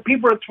point is that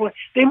people are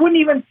they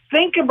wouldn't even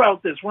think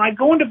about this. When I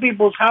go into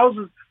people's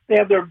houses, they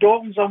have their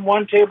Daltons on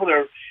one table,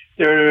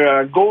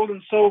 their gold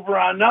and silver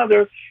on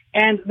another,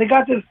 and they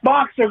got this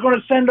box they're going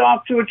to send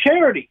off to a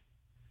charity.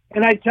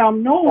 And I tell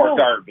them, no.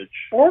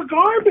 Or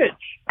garbage.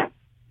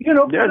 You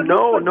know, yeah,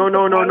 no.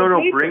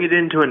 Bring it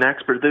into an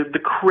expert. The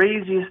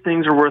craziest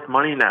things are worth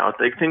money now.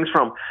 Like things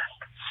from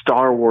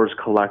Star Wars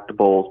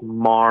collectibles,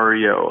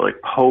 Mario, like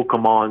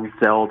Pokemon,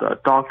 Zelda,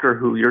 Doctor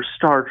Who, your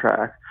Star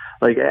Trek,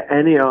 like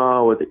any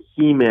with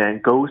He-Man,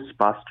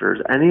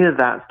 Ghostbusters, any of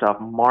that stuff,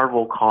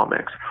 Marvel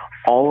Comics,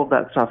 all of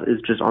that stuff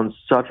is just on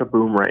such a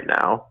boom right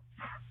now.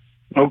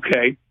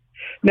 Okay.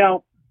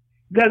 Now,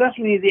 that's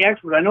when you're the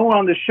expert. I know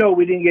on the show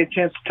we didn't get a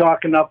chance to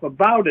talk enough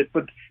about it,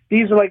 but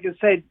these are, like I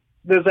said,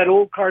 there's that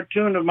old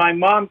cartoon of my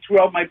mom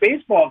threw out my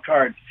baseball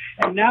cards,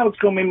 and now it's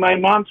going to be my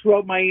mom threw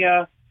out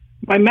my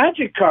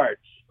Magic cards.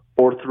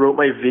 Or throughout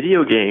my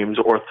video games,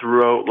 or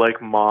throughout like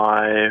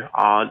my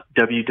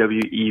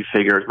WWE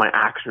figures, my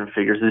action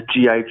figures, the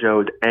G.I.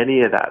 Joes,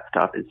 any of that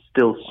stuff is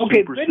still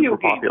super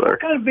popular.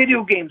 What kind of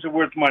video games are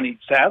worth money,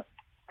 Seth?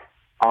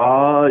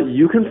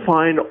 You can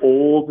find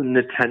old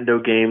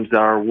Nintendo games that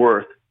are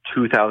worth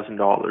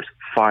 $2,000,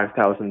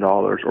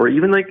 $5,000, or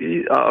even like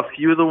a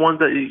few of the ones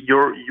that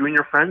you and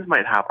your friends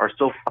might have are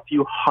still a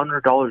few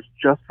 $100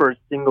 just for a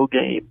single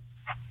game.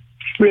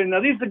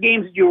 Now, these are the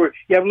games that you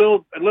have a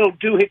little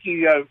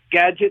doohickey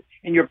gadget,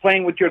 and you're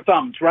playing with your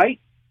thumbs, right?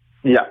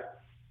 Yeah.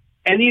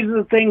 And these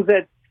are the things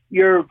that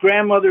your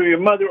grandmother or your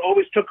mother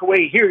always took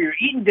away. Here, you're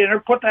eating dinner,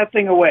 put that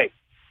thing away.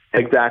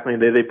 Exactly.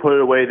 They put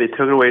it away. They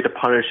took it away to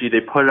punish you. They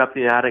put it up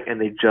in the attic,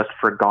 and they just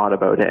forgot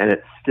about it. And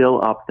it's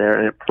still up there,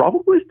 and it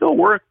probably still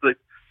works. Like,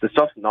 the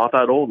stuff's not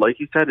that old. Like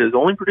you said, it was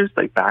only produced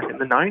like back in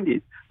the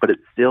 90s, but it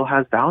still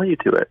has value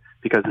to it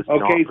because it's not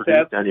produced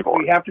Seth, anymore.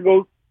 We have to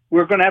go.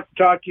 We're going to have to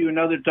talk to you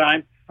another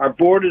time. Our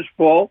board is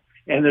full,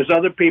 and there's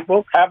other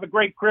people. Have a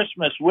great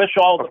Christmas. Wish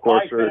all the Of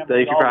course, sir.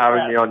 Thank you for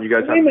having me on. You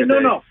guys have a good day.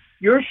 No.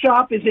 Your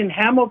shop is in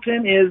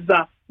Hamilton.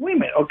 Wait a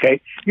minute.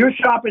 Okay. Your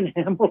shop in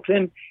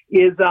Hamilton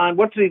is on,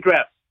 what's the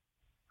address?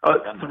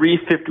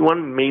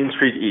 351 Main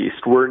Street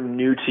East. We're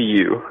new to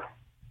you.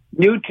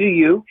 New to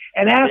you.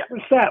 And ask for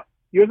Seth.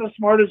 You're the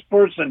smartest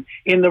person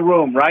in the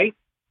room, right?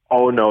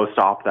 Oh, no,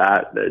 stop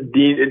that.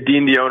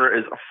 Dean, the owner,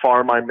 is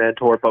far my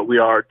mentor, but we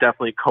are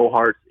definitely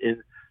cohorts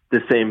in the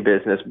same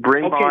business.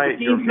 Bring by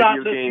your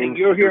video games.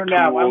 You're here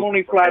now. I'm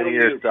only flattering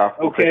you. Stuff.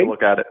 We'll take a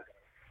look at it.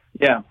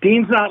 Yeah.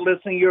 Dean's not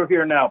listening. You're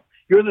here now.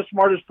 You're the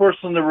smartest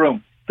person in the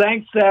room.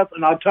 Thanks, Seth,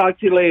 and I'll talk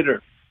to you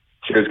later.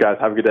 Cheers, guys.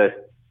 Have a good day.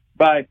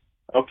 Bye.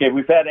 Okay,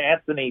 we've had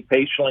Anthony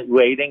patiently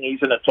waiting.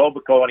 He's in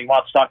Etobicoke, and he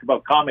wants to talk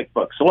about comic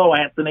books. Hello,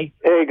 Anthony.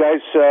 Hey,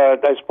 guys.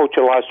 I spoke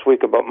to you last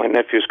week about my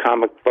nephew's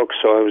comic books,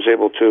 so I was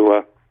able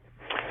to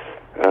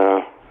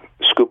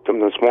scoop them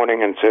this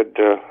morning and said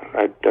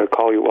I'd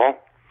call you all.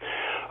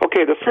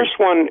 Okay, the first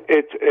one,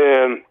 it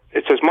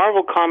says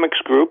Marvel Comics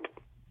Group.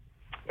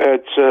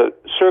 It's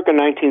circa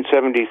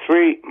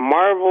 1973,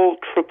 Marvel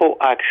Triple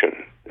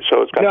Action.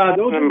 So it's got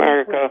Captain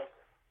America.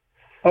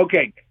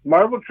 Okay,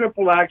 Marvel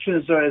Triple Action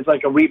is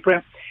like a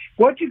reprint.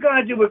 What you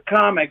got to do with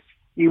comics,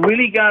 you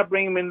really got to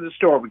bring them into the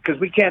store because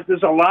we can't.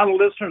 There's a lot of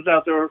listeners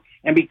out there,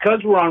 and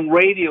because we're on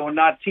radio and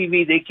not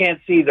TV, they can't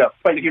see the.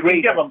 But if you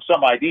give them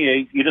some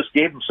idea, you just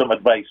gave them some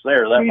advice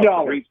there. That was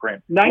a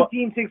reprint.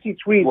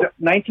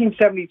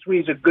 1973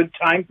 is a good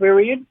time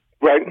period.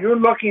 Right. You're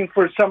looking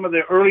for some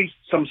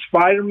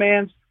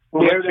Spider-Mans.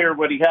 Well, let's hear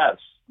what he has.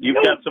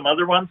 You've got some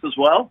other ones as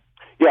well?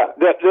 Yeah.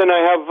 Then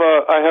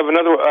I have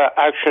another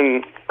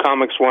Action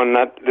Comics one.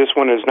 This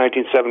one is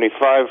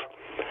 1975.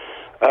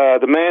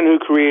 The Man Who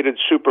Created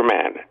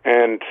Superman,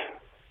 and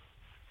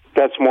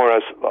that's more or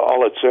less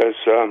all it says.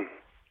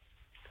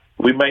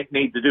 We might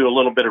need to do a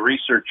little bit of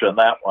research on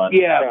that one.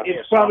 Yeah,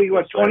 it's probably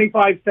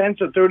 25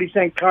 cents or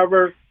 30-cent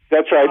cover.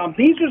 That's right.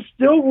 These are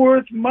still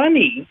worth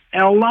money,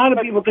 and a lot of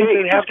people think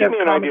they have to have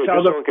comics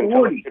out of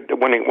 40.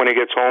 When he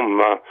gets home,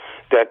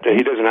 that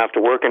he doesn't have to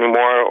work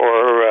anymore,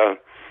 or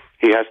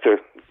he has to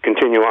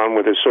continue on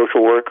with his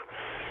social work.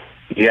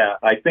 Yeah,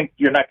 I think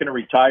you're not going to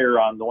retire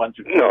on the ones.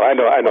 No, I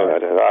know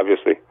that,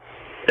 obviously.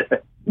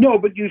 No,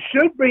 but you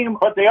should bring them.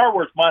 But they are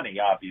worth money,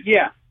 obviously.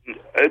 Yeah.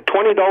 $20,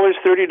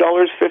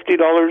 $30,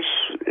 $50,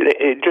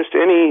 just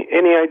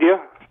any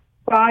idea?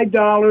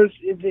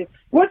 $5.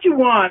 What you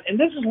want, and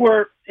this is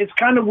where it's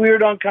kind of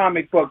weird on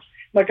comic books.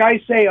 Like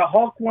I say, a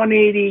Hulk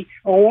 180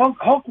 or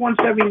Hulk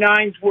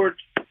 179 is worth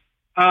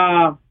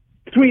 $3.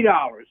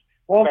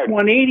 Hulk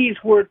 180 is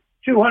worth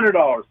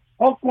 $200.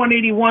 Hulk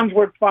 181 is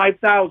worth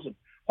 $5,000.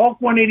 Hulk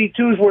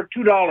 182 is worth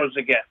 $2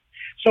 again.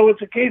 So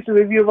it's a case of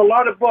if you have a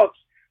lot of books,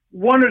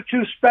 one or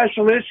two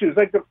special issues,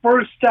 like the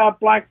first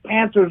Black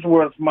Panther's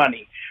worth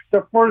money.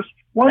 The first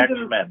one.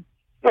 X-Men.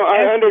 No,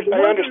 I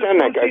understand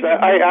that, guys.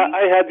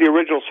 I had the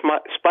original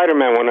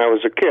Spider-Man when I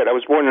was a kid. I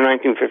was born in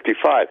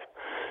 1955,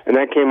 and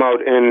that came out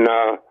in,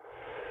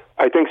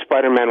 I think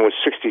Spider-Man was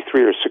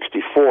 63 or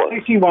 64.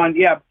 61,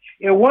 yeah.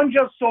 One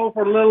just sold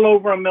for a little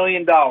over $1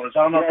 million. I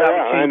don't know if that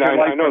would change your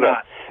life I know or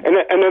that.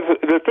 not. And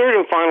the third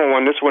and final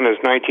one, this one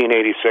is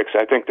 1986.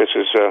 I think this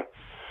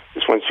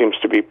one seems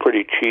to be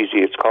pretty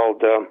cheesy. It's called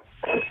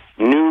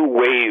New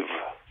Wave,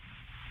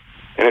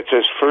 and it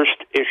says first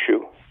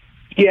issue.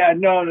 Yeah,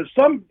 no, a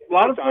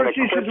lot of first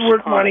issues are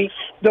worth money.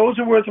 Those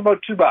are worth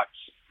about $2.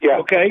 Yeah.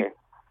 Okay.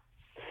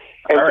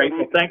 All right.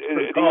 Well, thanks for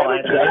the call.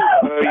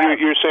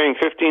 You're saying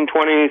 $15,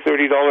 $20,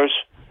 $30.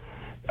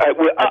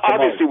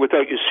 Obviously,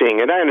 without you seeing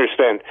it, I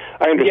understand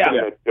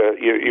that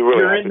you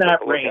really you're have in to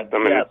that look range, at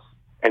them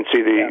and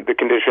see the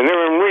condition.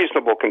 They're in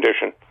reasonable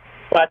condition.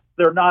 But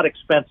they're not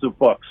expensive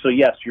books, so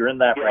yes, you're in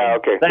that range.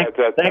 Okay. Thanks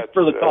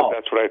for the call.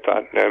 That's what I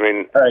thought. I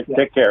mean, all right,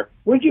 take care.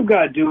 What you've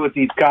got to do with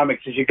these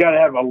comics is you got to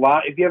have a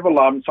lot. If you have a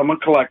lot,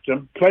 someone collect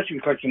them, especially if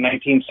you collect the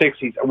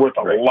 1960s, are worth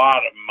a lot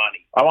of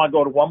money. I want to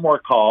go to one more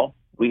call.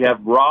 We have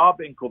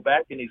Rob in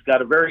Quebec, and he's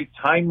got a very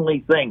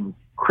timely thing: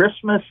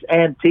 Christmas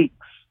antiques.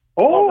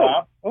 Oh,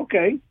 Rob.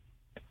 Okay.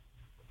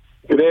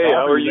 Good day.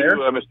 How are you,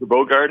 Mr.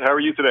 Bogard? How are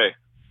you today?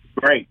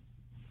 Great.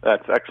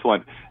 That's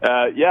excellent.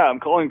 I'm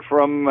calling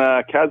from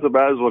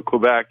Casablanca,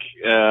 Quebec,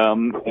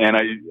 and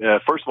I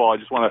first of all, I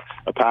just want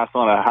to pass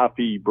on a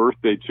happy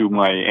birthday to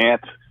my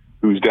aunt,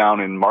 who's down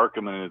in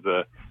Markham and is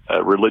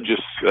a religious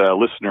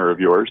listener of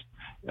yours.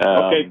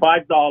 Okay,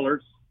 $5.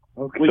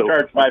 Okay. We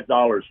charge $5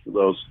 for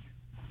those.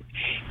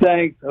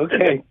 Thanks.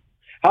 Okay.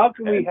 How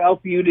can we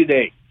help you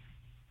today?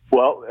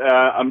 Well,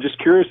 I'm just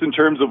curious in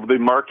terms of the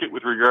market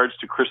with regards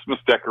to Christmas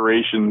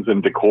decorations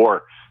and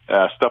decor,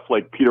 stuff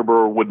like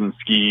Peterborough wooden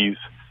skis,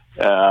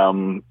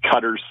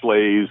 cutter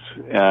sleighs,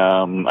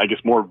 I guess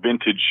more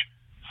vintage,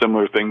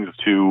 similar things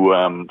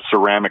to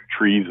ceramic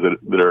trees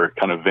that are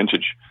kind of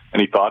vintage.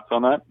 Any thoughts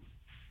on that?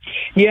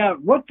 Yeah,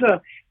 what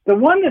the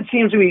one that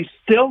seems to be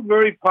still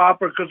very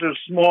popular because they're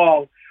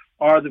small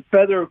are the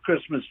feather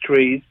Christmas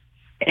trees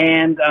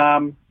and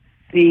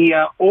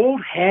the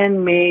old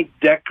handmade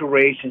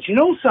decorations. You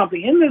know something,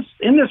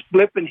 in this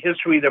blip in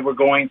history that we're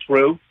going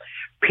through,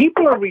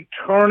 people are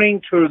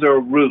returning to their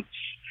roots.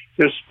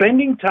 They're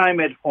spending time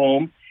at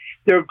home.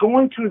 They're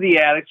going through the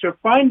attics. They're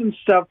finding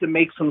stuff that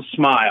makes them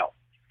smile,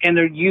 and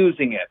they're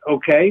using it,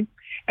 okay?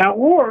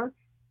 Or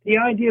the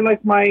idea,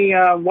 like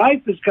my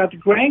wife has got the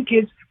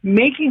grandkids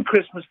making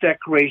Christmas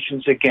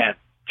decorations again.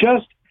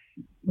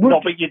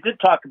 No, but you did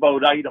talk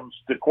about items,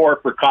 decor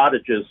for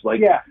cottages,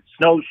 like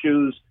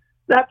snowshoes.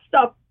 That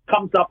stuff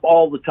comes up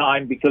all the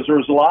time because there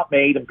was a lot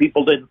made and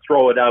people didn't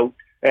throw it out.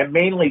 And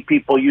mainly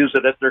people use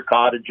it at their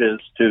cottages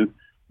to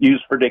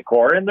use for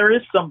decor. And there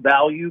is some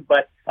value,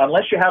 but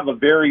unless you have a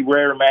very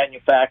rare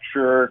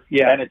manufacturer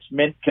and it's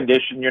mint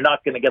condition, you're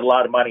not going to get a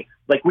lot of money.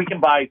 Like we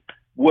can buy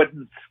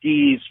wooden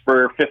skis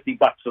for $50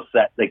 a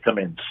set. They come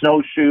in.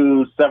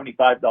 Snowshoes,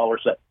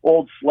 $75 set.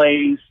 Old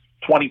sleighs,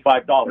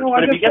 $25. No,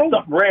 but if you get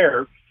something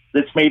rare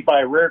that's made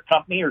by a rare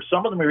company, or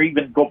some of them are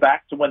even go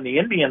back to when the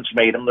Indians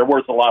made them, they're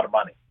worth a lot of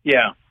money.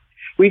 Yeah.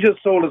 We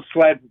just sold a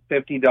sled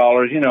for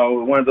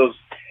 $50, one of those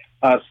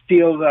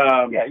steel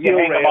you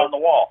hang them on the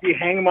wall. You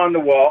hang them on the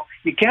wall.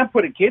 You can't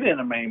put a kid in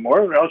them anymore,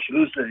 or else you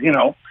lose the, you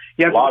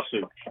have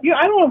lawsuit. Yeah,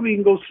 I don't know if you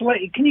can go sled.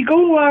 Can you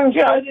go sled?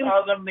 Yeah, I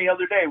saw them the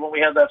other day when we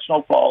had that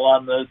snowfall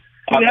on the.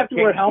 Did you have to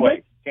wear a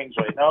helmet?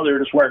 Kingsway. No, they were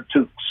just wearing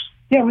toques.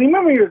 Yeah,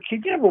 remember you were a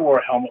kid. You never wore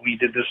a helmet when you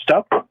did this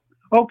stuff.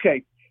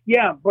 Okay,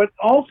 yeah, but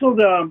also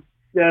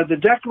the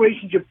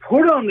decorations you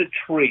put on the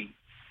tree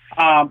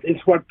is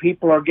what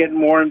people are getting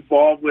more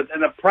involved with,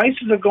 and the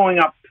prices are going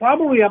up,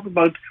 probably up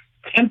about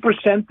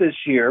 10% this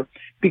year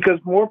because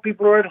more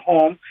people are at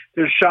home.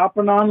 They're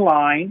shopping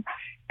online.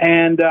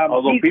 And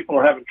although people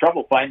are having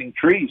trouble finding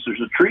trees,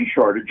 there's a tree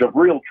shortage of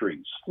real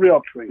trees.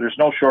 Real trees. There's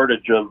no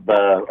shortage of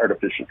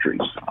artificial trees.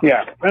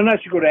 Yeah, unless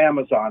you go to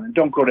Amazon, and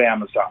don't go to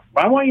Amazon.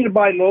 I want you to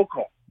buy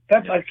local.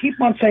 I keep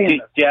on saying this.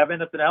 Do you have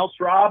anything else,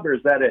 Rob, or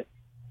is that it?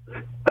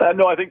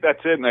 No, I think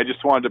that's it. And I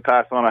just wanted to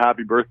pass on a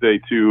happy birthday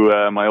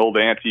to my old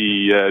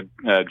auntie,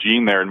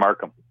 Jean, there in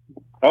Markham.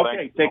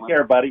 Okay, take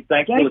care, buddy.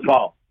 Thanks for the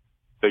call.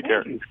 Take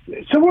care.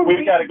 So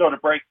we got to go to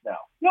break now.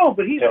 No,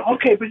 but he's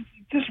okay. But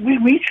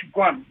we should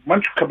go on.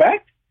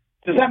 Quebec.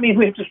 Does that mean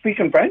we have to speak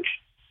in French?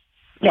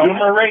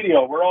 Zoomer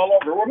Radio. We're all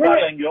over. We're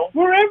bilingual.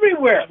 We're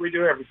everywhere. We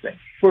do everything.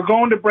 We're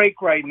going to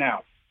break right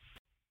now.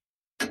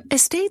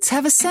 Estates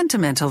have a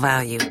sentimental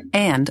value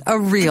and a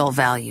real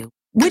value.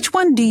 Which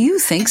one do you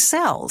think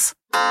sells?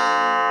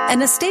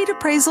 An estate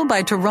appraisal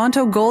by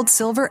Toronto Gold,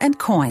 Silver, and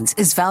Coins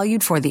is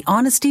valued for the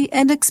honesty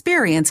and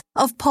experience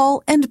of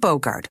Paul and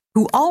Bogart,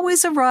 who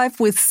always arrive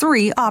with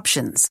 3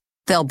 options.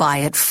 They'll buy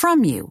it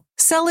from you,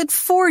 sell it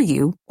for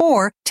you,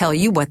 or tell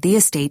you what the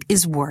estate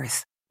is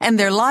worth. And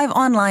their live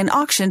online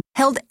auction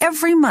held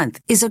every month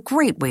is a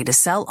great way to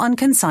sell on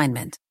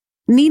consignment.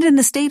 Need an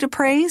estate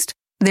appraised?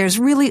 There's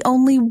really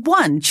only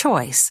one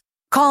choice.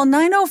 Call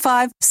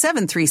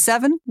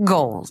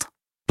 905-737-GOLD.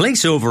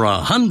 Place over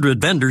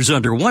 100 vendors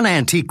under one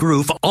antique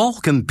roof, all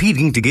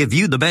competing to give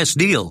you the best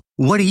deal.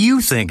 What do you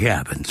think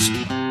happens?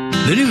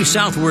 The new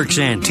Southworks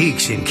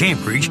Antiques in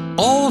Cambridge,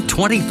 all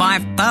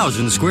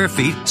 25,000 square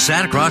feet,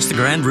 sat across the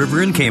Grand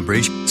River in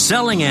Cambridge,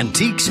 selling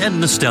antiques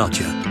and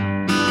nostalgia.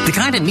 The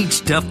kind of neat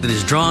stuff that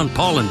has drawn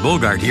Paul and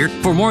Bogart here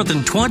for more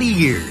than 20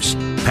 years.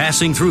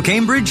 Passing through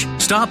Cambridge?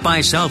 Stop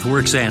by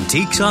Southworks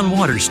Antiques on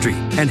Water Street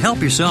and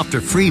help yourself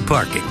to free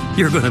parking.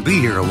 You're going to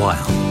be here a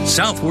while.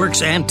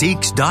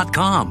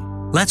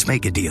 SouthworksAntiques.com. Let's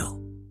make a deal.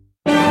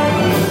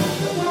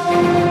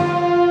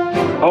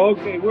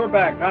 Okay, we're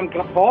back. I'm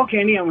Paul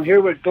Kenny. I'm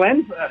here with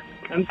Glenn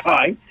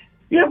Pye.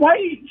 Yeah, why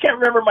you can't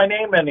remember my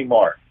name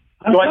anymore?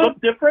 Do I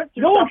look different?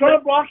 No, I'm trying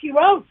to block you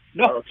out.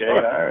 No. Okay,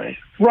 all right.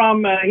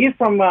 He's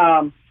from...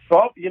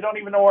 well, you don't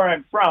even know where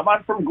I'm from.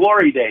 I'm from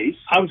Glory Days.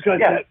 I was going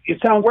to say, it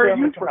sounds... Where are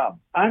you from?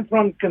 I'm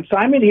from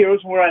Consignment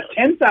Heroes. We're at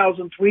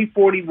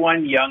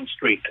 10,341 Yonge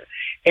Street.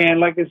 And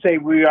like I say,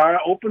 we are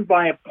open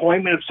by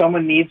appointment if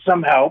someone needs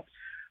some help.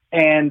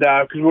 And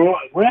because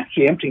we're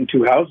actually emptying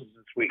 2 houses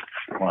this week.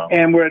 Wow.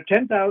 And we're at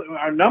 10,000.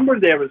 Our number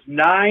there is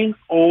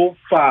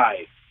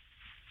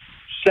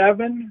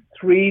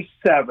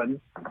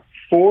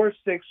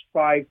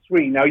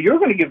 905-737-4653. Now, you're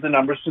going to give the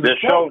numbers to the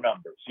show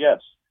numbers, yes.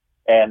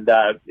 And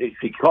if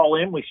you call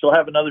in, we still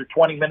have another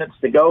 20 minutes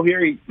to go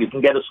here. You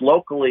can get us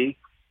locally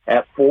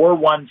at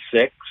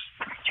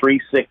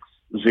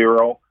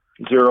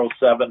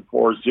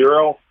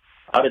 416-360-0740.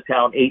 Out of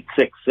town,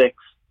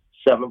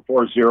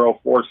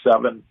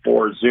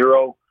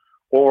 866-740-4740.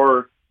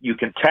 Or you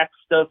can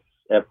text us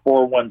at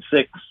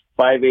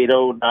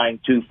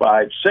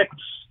 416-580-9256.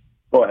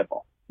 Go ahead,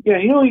 Paul. Yeah,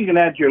 you know you can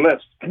add to your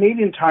list.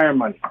 Canadian Tire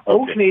Money.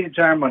 Old Canadian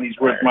Tire Money is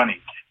worth money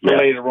for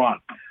later on.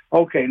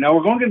 Okay, now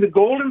we're going to get the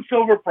gold and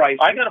silver price.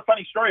 I got a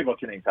funny story about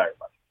Canadian Tire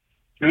Money.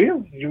 Do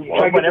you?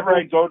 Whenever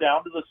I go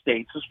down to the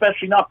States,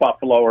 especially not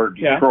Buffalo or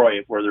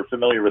Detroit, where they're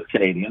familiar with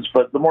Canadians,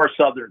 but the more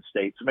southern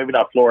states, maybe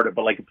not Florida,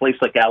 but like a place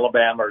like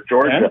Alabama or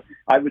Georgia,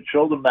 I would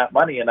show them that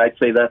money, and I'd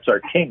say, that's our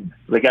king.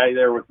 The guy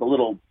there with the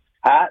little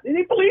hat. And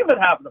he'd believe it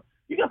happened.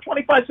 You got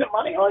 25-cent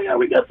money? Oh, yeah,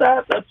 we got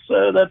that.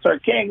 That's our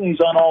king.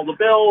 He's on all the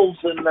bills,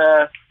 and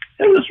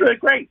it was really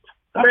great.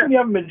 How come you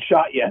haven't been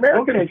shot yet?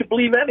 Americans can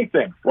believe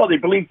anything. Well, they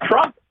believe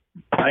Trump.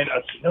 I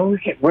know. No, we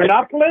can't. We're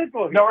not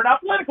political. No, we're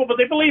not political, but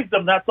they believed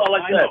them. That's all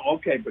I said. Know,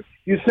 okay, but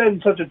you said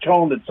in such a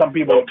tone that some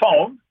people...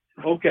 tone?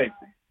 Okay.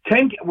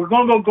 We're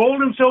going to go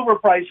gold and silver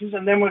prices,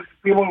 and then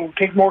people will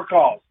take more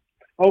calls.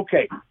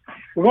 Okay.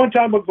 We're going to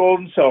talk about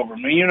gold and silver. I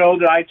mean, you know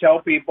that I tell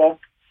people,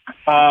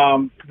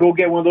 go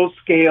get one of those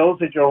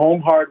scales at your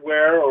Home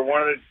Hardware or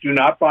one that do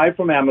not buy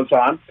from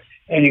Amazon,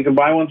 and you can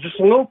buy one, just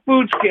a little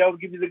food scale to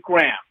give you the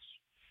grams.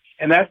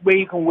 And that way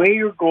you can weigh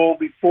your gold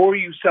before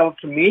you sell it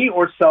to me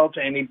or sell it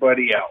to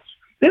anybody else.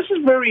 This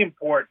is very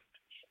important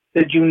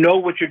that you know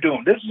what you're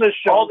doing. This is a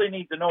show. All they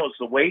need to know is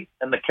the weight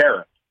and the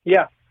carat.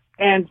 Yeah.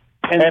 And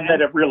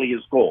that it really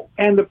is gold.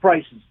 And the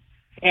prices.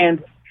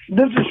 And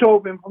this is a show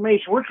of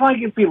information. We're trying to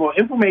give people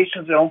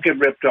information so they don't get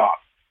ripped off.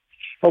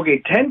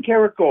 Okay, 10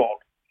 karat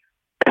gold.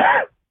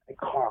 I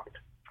coughed.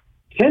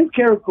 10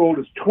 karat gold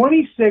is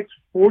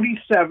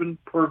 $26.47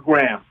 per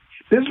gram.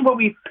 This is what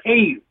we pay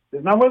you.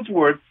 It's not what it's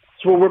worth.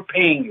 It's what we're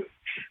paying you.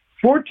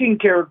 14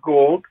 karat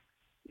gold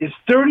is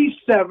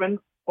 $37.06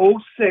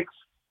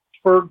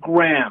 per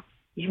gram.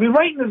 You should be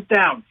writing this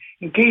down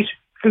in case,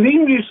 because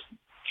even if you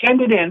send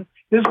it in,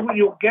 this is what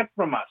you'll get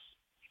from us.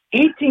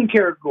 18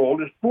 karat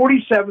gold is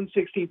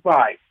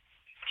 $47.65.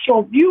 So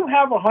if you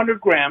have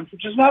 100 grams,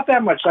 which is not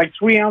that much, like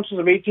 3 ounces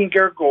of 18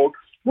 karat gold,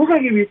 we're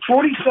going to give you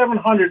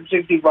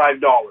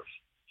 $4,765.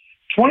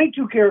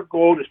 22 karat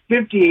gold is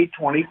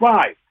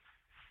 $58.25.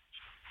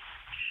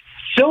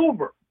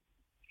 Silver.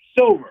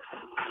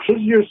 This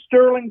is your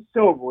sterling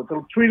silver with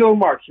the 3 little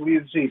marks. You'll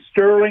either see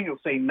sterling, it'll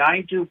say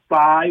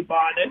 925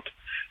 on it,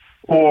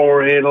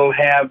 or it'll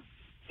have,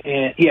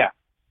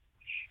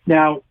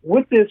 Now,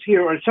 with this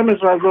here, are some of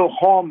these little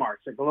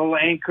hallmarks, like a little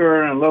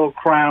anchor and a little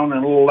crown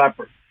and a little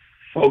leopard.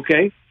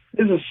 Okay?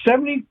 This is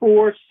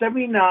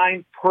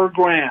 $74.79 per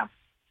gram.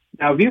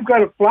 Now, if you've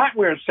got a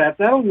flatware set,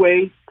 that'll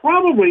weigh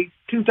probably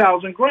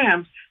 2,000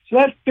 grams, so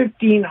that's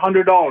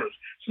 $1,500.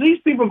 So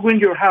these people go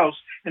into your house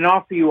and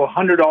offer you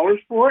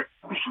 $100 for it,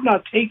 you should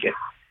not take it.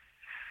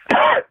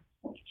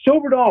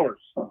 Silver dollars.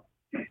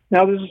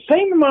 Now, there's the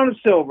same amount of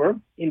silver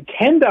in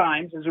 10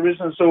 dimes as there is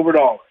in a silver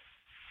dollar.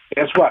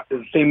 Guess what?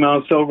 It's the same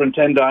amount of silver and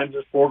 10 dimes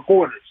as 4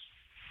 quarters.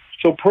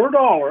 So per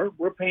dollar,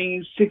 we're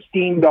paying you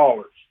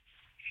 $16.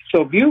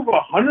 So if you have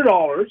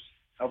 $100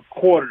 of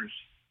quarters,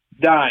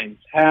 dimes,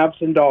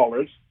 halves, and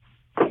dollars,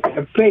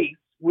 and face,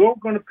 we're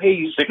going to pay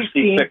you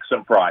 66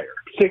 and prior.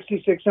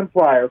 66 and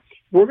prior.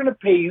 We're going to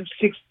pay you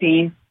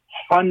 $1,600.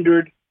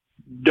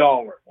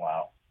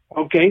 Wow.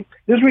 Okay?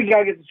 This is where you got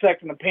to get the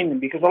second opinion,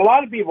 because a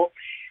lot of people,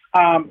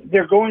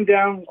 they're going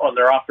down. Oh,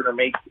 they're offering to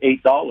make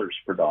 $8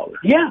 per dollar.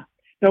 Yeah.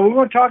 Now, we're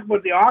going to talk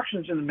about the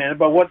auctions in a minute,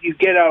 about what you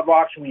get out of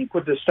auction when you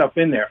put this stuff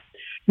in there.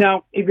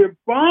 Now, if you're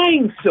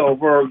buying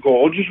silver or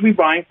gold, you should be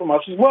buying from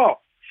us as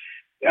well.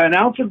 An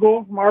ounce of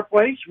gold from our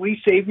place,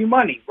 we save you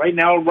money. Right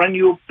now, it'll run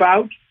you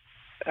about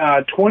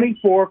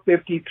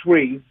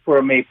 $24.53 for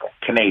a maple.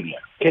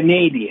 Canadian.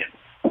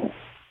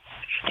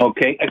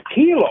 Okay, a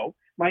kilo.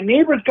 My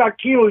neighbor's got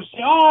kilos.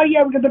 Say, oh,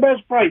 yeah, we got the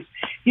best price.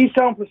 He's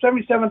selling for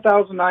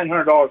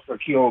 $77,900 for a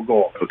kilo of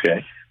gold.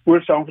 Okay.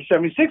 We're selling for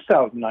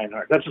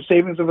 $76,900. That's a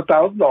savings of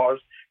 $1,000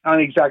 on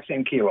the exact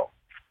same kilo.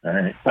 All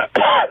right.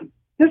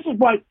 This is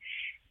what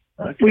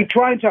we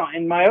try and tell.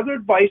 And my other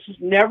advice is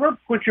never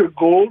put your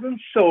gold and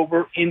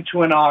silver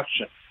into an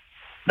auction.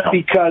 No.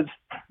 Because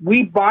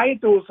we buy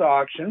at those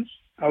auctions,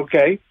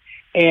 okay?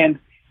 And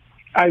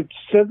I've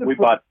said that we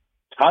bought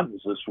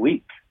tons this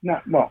week.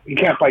 Well, you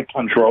can't buy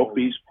tons.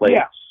 Trophies,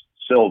 plates,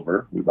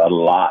 silver. We bought a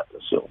lot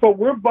of silver. But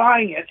we're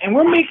buying it, and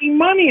we're making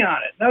money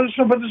on it. Now,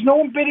 but there's no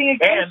one bidding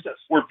against us.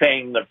 We're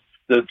paying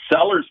the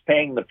seller's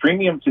paying the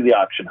premium to the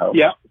auction house.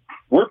 Yeah.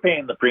 We're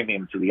paying the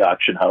premium to the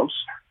auction house.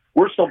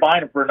 We're still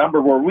buying it for a number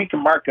where we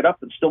can mark it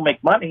up and still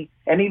make money,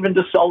 and even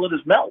to sell it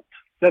as melt.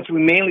 That's what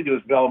we mainly do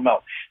is bell and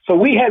melt. So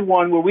we had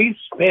one where we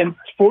spent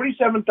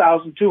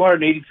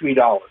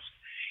 $47,283,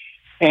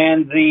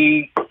 and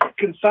the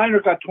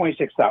consignor got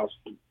 $26,000.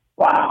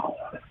 Wow!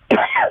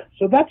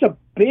 So that's a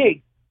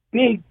big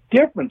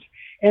difference.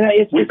 And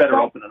we better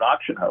open an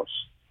auction house.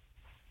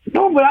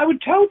 No, but I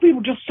would tell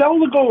people just sell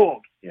the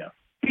gold. Yeah,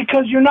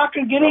 because you're not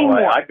going to get any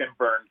more. I've been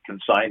burned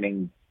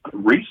consigning.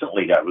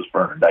 Recently, I was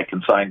burned. I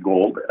consigned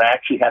gold, and I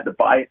actually had to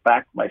buy it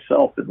back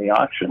myself in the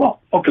auction.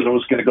 Well, because it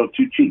was going to go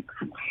too cheap.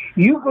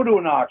 You go to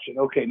an auction,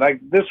 okay,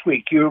 like this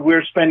week,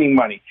 we're spending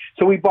money.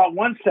 So we bought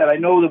one set. I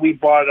know that we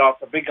bought it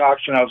off a big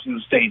auction house in the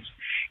States.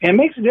 And it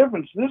makes a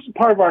difference. This is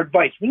part of our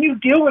advice. When you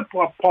deal with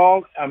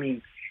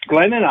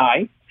Glenn and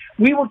I,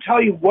 we will tell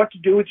you what to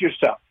do with your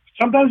stuff.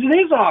 Sometimes it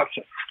is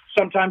auction.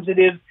 Sometimes it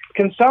is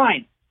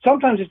consigned.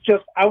 Sometimes it's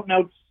just out and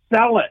out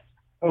sell it,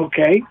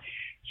 okay?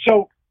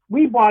 So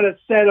we bought a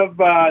set of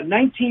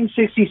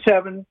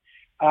 1967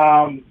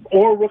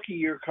 or rookie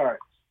year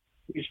cards.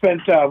 We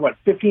spent,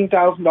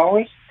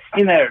 $15,000?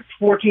 In there,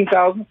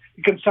 $14,000.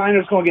 The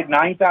consignor's going to get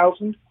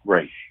 $9,000.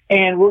 Right.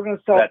 And we're going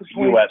to sell that's it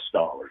for U.S.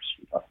 dollars.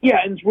 Yeah,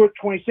 and it's worth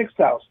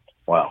 $26,000.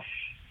 Wow.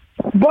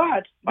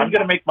 But I'm going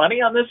to make money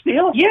on this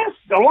deal? Yes,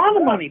 a lot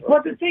of money.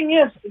 But the thing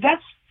is,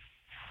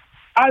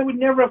 I would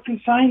never have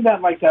consigned that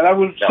like that. I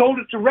would have sold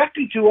it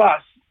directly to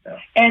us. No.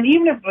 And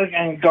even if,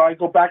 I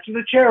go back to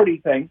the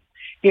charity thing,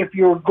 if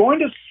you're going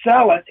to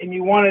sell it and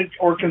you want it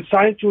or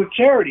consign it to a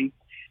charity,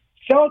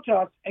 sell it to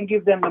us and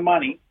give them the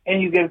money,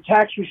 and you get a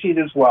tax receipt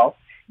as well.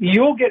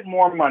 You'll get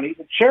more money.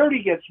 The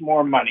charity gets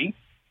more money,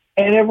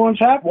 and everyone's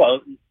happy.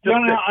 Well,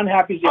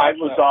 unhappy. I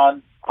was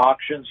on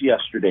auctions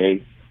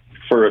yesterday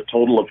for a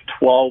total of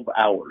 12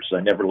 hours.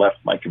 I never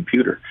left my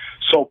computer.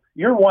 So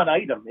your one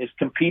item is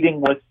competing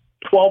with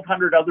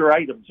 1,200 other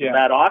items in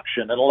that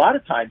auction, and a lot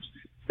of times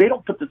they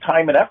don't put the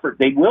time and effort.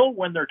 They will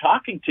when they're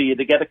talking to you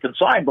to get it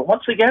consigned, but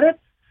once they get it,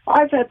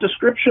 I've had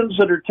descriptions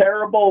that are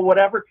terrible,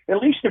 whatever. At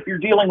least if you're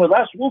dealing with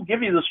us, we'll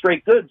give you the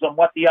straight goods on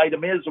what the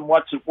item is and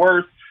what's it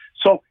worth.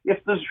 So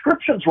if the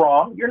description's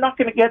wrong, you're not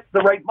going to get the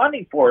right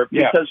money for it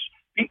because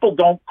people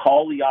don't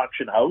call the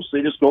auction house.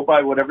 They just go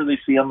by whatever they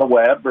see on the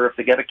web, or if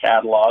they get a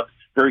catalog.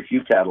 Very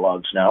few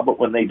catalogs now, but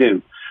when they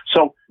do.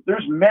 So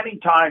there's many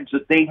times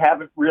that they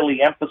haven't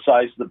really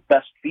emphasized the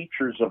best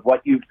features of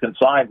what you've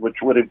consigned, which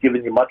would have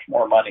given you much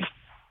more money.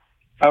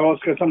 I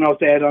also got something else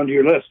to add onto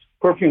your list.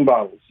 Perfume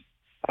bottles.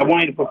 I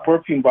want you to put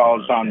perfume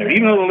bottles on there,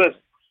 even though the list.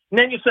 And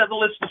then you said the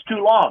list is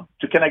too long.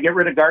 So can I get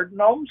rid of garden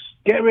gnomes?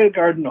 Get rid of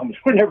garden gnomes.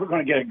 We're never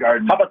going to get a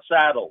garden. How about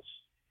saddles?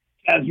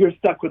 As you're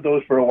stuck with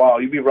those for a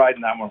while. You'll be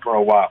riding that one for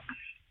a while.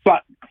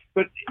 But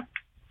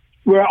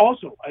we're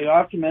also, I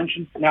have to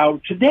mention,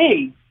 now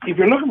today, if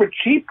you're looking for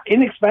cheap,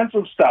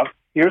 inexpensive stuff,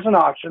 here's an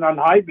auction on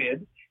High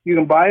Bid. You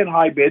can buy it on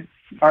High Bid,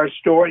 our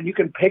store, and you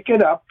can pick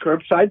it up,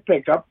 curbside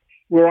pickup.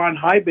 We're on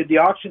High Bid. The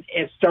auction,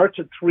 it starts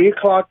at 3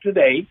 o'clock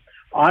today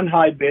on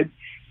High Bid.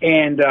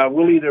 And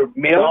we'll either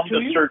mail it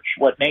to you. Search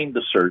what name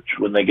to search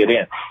when they get in.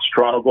 It's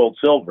Toronto Gold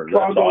Silver.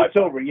 Toronto Gold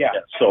Silver, yeah.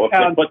 So if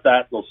they put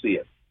that, they'll see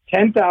it.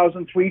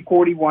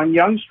 10,341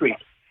 Yonge Street.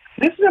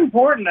 This is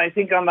important, I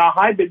think, on the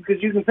High Bid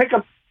because you can pick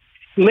up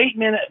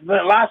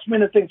last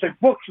minute things like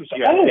books or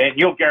something. Yeah, and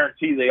you'll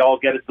guarantee they all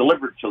get it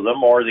delivered to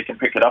them, or they can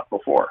pick it up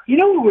before. You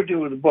know what we're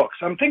doing with the books?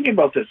 I'm thinking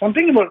about this. I'm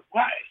thinking about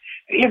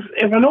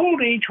if an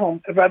old age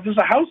home, if there's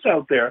a house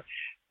out there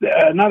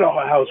not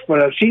a house, but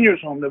a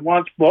senior's home that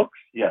wants books.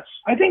 Yes.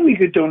 I think we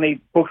could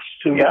donate books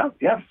to. Yeah.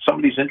 If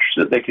somebody's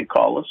interested, they could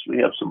call us. We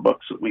have some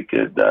books that we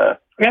could.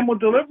 And we'll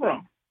deliver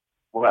them.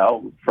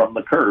 Well, from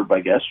the curb,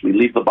 I guess. We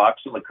leave the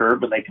box on the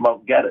curb and they come out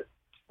and get it.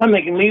 And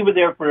they can leave it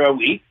there for a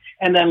week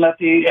and then let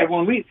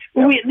everyone read.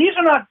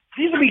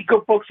 These will be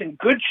good books in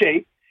good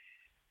shape,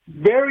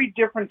 very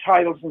different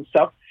titles and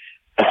stuff.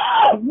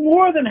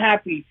 More than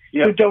happy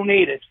to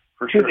donate it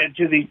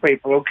to the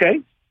paper,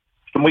 okay?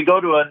 Can we go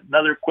to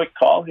another quick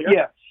call here?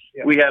 Yes.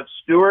 We have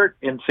Stuart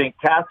in St.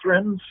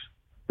 Catharines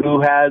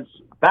who has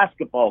a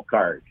basketball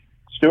card.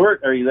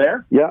 Stuart, are you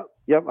there? Yeah.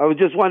 I was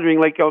just wondering,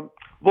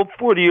 about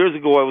 40 years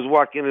ago, I was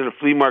walking in a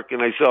flea market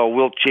and I saw a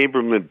Wilt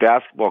Chamberlain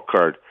basketball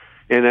card.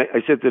 And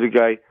I said to the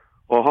guy,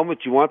 well, how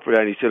much you want for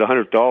that? And he said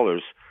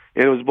 $100.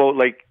 And it was about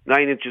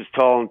 9 inches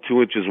tall and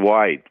 2 inches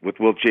wide with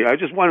Wilt Chamberlain. I was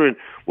just wondering,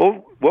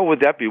 what would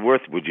that be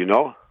worth, would you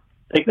know?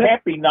 It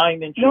can't be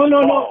 9 inches tall.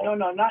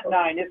 No, not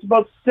 9. It's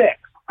about 6.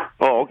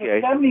 Oh,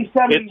 okay.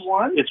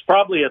 71. It's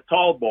probably a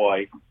tall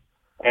boy,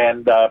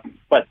 and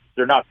but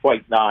they're not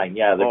quite 9.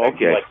 Yeah, they're like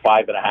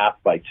 5.5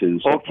 by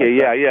 2. Okay,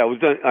 yeah. It was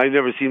done. I've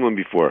never seen one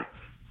before.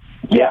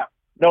 Yeah.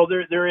 No,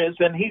 there is,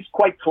 and he's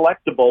quite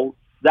collectible.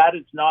 That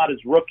is not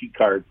his rookie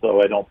card, though,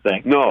 I don't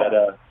think.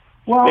 No.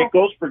 But, it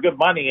goes for good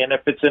money, and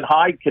if it's in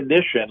high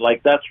condition,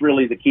 that's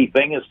really the key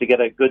thing is to get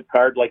a good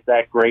card like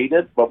that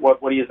graded. But what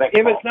do you think?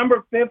 If it's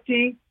number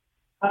 50,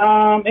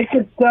 it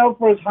could sell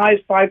for as high as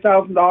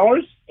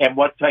 $5,000. And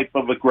what type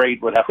of a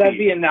grade would have to be? That'd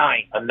be a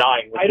 9. A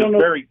 9, which is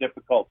very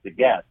difficult to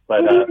get.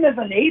 But even as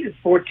an 8 is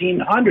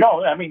 $1,400.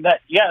 No, I mean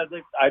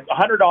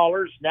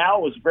 $100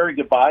 now is a very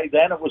good buy.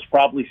 Then it was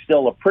probably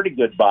still a pretty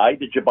good buy.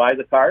 Did you buy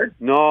the card?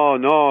 No,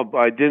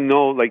 I didn't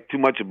know too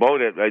much about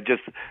it.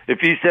 If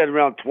he said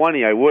around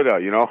 20, I would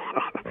have,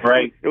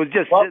 Right. It was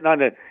just sitting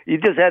on it. You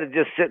just had it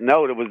just sitting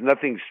out. It was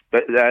nothing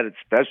that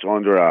special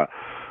under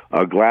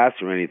a glass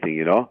or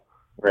anything,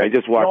 Right. I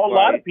just walked by. A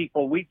lot of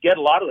people, we get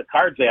a lot of the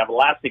cards, they have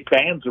elastic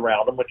bands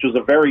around them, which is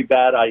a very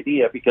bad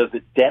idea because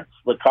it dents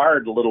the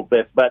card a little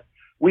bit. But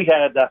we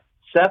had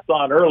Seth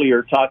on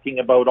earlier talking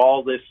about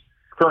all this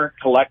current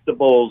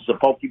collectibles, the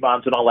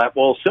Pokemons and all that.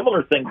 Well,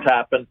 similar things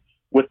happen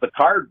with the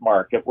card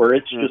market where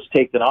it's just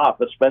taken off,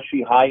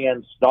 especially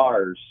high-end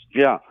stars.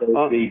 Yeah.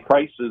 The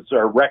prices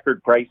are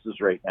record prices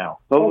right now.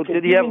 Oh,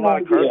 did he have a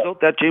lot of cards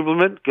out, that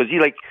Chamberlain? Because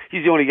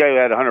he's the only guy who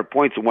had 100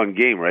 points in one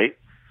game, right?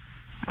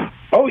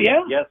 Oh,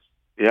 yeah? Yes.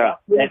 Yeah.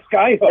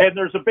 And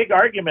there's a big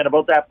argument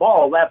about that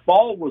ball. That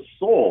ball was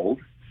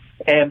sold,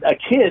 and a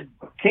kid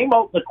came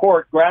out in the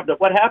court, grabbed it.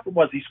 What happened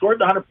was he scored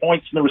the 100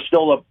 points, and there was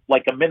still a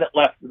minute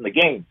left in the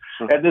game.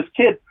 And this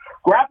kid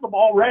grabbed the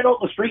ball, ran out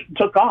in the street, and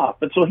took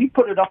off. And so he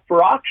put it up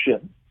for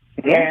auction.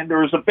 And there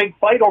was a big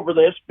fight over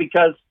this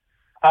because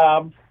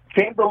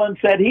Chamberlain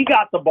said he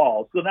got the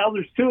ball. So now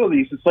there's 2 of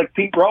these. It's like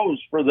Pete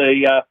Rose for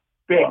the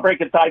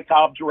breaking Ty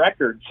Cobb's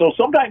record. So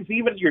sometimes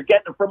even you're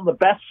getting it from the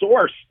best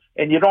source,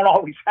 and you don't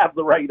always have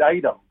the right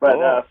item.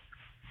 But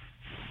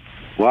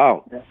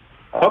wow.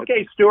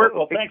 Okay, Stuart.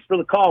 Well, thanks for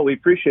the call. We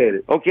appreciate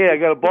it. Okay, I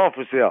got a ball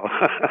for sale.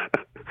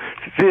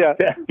 See ya.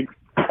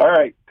 All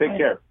right. Take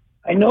care.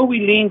 I know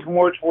we lean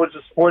more towards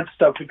the sports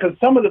stuff because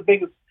some of the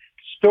biggest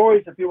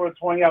stories that people are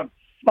throwing out,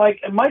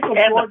 like Michael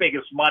Jordan, the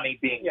biggest money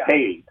being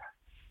paid.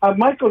 A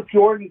Michael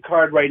Jordan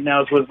card right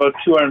now is worth about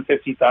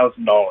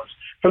 $250,000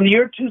 from the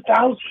year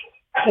 2000.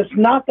 It's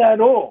not that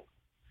old.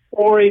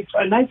 Or a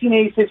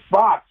 1986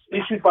 box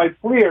issued by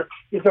Fleer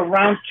is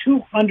around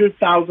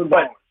 $200,000.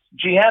 But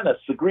Giannis,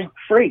 the Greek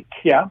Freak,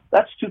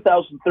 that's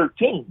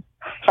 2013.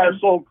 Car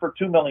sold for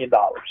 $2 million.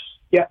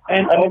 Yeah,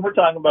 and we're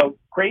talking about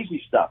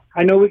crazy stuff.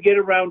 I know we get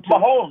around to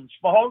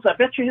Mahomes, I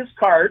bet you his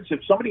cards,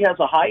 if somebody has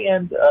a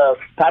high-end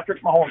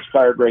Patrick Mahomes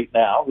card right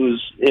now,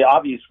 who's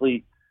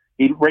obviously,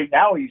 right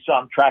now he's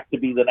on track to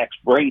be the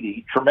next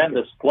Brady,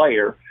 tremendous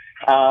player,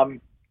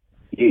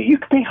 you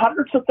could pay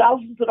hundreds of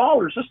thousands of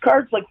dollars. This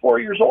card's like 4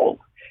 years old.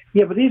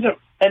 Yeah, but these are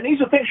things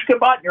you can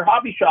buy in your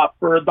hobby shop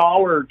for $1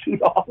 or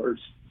 $2.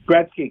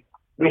 Gretzky.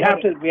 We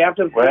have to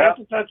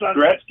touch on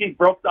Gretzky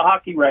broke the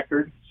hockey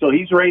record, so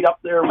he's right up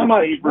there with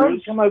Babe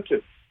Ruth. Come out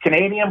to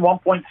Canadian,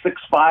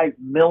 $1.65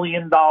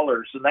 million,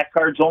 and that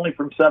card's only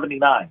from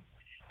 '79.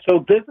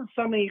 So this is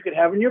something you could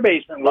have in your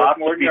basement. Lots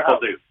of people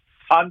do.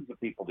 Tons of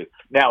people do.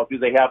 Now, do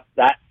they have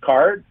that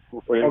card?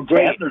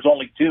 There's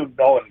only 2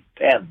 knowing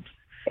 10s.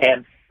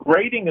 And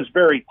grading is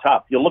very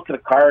tough. You look at a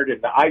card,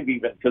 and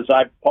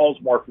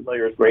Paul's more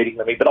familiar with grading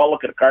than me, but I'll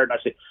look at a card and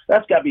I say,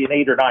 that's got to be an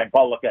 8 or 9.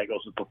 Paul look at it,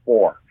 goes, it's a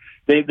 4.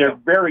 They're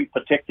very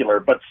particular,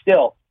 but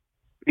still,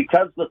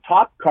 because the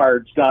top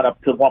card's gone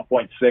up to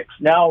 1.6,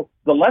 now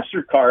the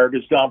lesser card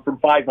has gone from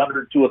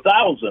 500 to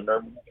 1,000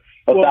 or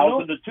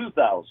 1,000 to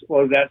 2,000.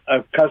 Well, that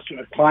a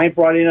client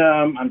brought in.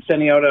 I'm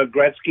sending out a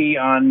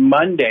Gretzky on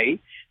Monday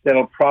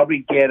that'll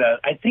probably get a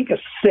 6.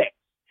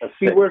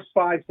 Be worth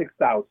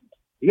 5,000-6,000.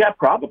 Yeah,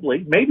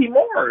 probably. Maybe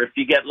more if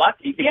you get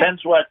lucky.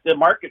 Depends what the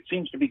market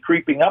seems to be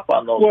creeping up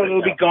on those. Well,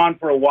 it'll be gone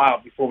for a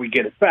while before we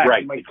get it back.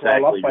 Right,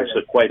 exactly. There's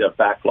quite a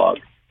backlog.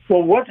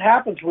 Well, what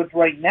happens with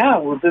right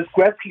now with this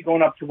Gretzky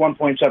going up to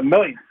 $1.7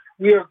 million?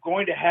 we are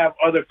going to have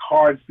other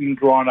cards being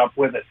drawn up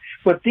with it.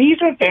 But these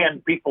are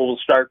and people will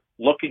start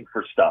looking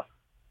for stuff.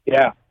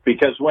 Yeah.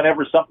 Because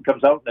whenever something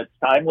comes out and it's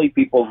timely,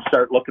 people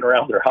start looking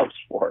around their house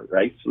for it,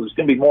 right? So there's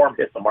going to be more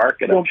hit the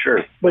market, I'm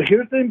sure. But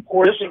here's the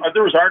important thing.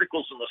 There was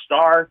articles in the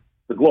Star,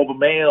 the Globe and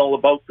Mail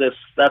about this.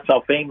 That's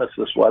how famous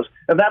this was.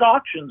 And that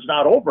auction's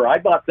not over. I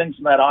bought things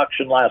in that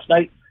auction last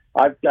night.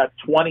 I've got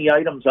 20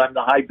 items I'm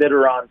the high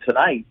bidder on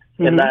tonight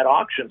in that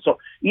auction. So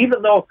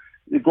even though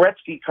the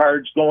Gretzky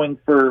card's going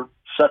for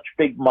such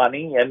big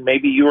money, and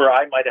maybe you or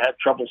I might have had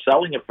trouble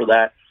selling it for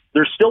that,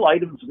 there's still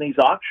items in these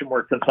auctions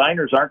where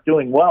consigners aren't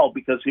doing well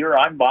because here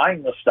I'm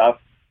buying the stuff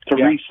to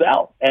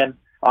resell. And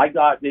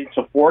it's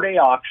a 4-day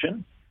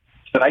auction.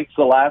 Tonight's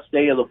the last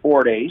day of the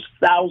 4 days.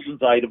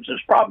 Thousands of items.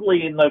 There's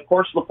probably, in the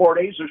course of the 4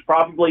 days, there's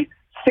probably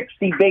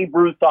 60 Babe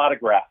Ruth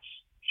autographs.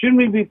 Shouldn't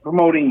we be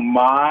promoting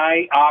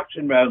my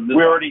auction rather than this?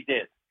 We already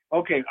did.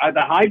 Okay, at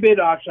the high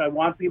bid auction, I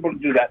want people to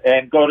do that.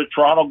 And go to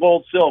Toronto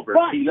Gold Silver.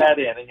 See that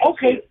in. And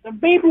okay, the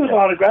Babe Ruth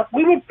autograph,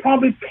 we would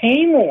probably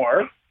pay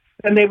more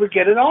than they would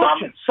get at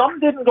auction. Some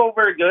didn't go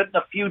very good, and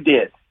a few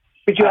did.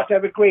 But you have to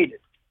have it graded.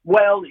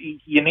 Well,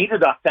 you need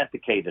it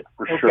authenticated,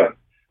 for sure.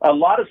 A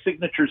lot of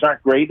signatures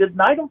aren't graded,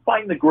 and I don't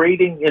find the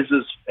grading is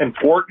as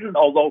important,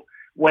 although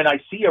when I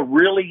see a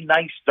really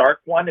nice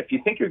dark one, if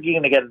you think you're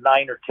going to get a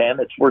 9 or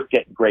 10, it's worth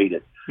getting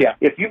graded. Yeah.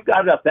 If you've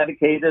got it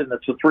authenticated and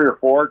it's a 3 or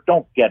 4,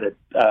 don't get it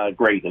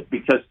graded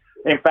because,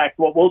 in fact,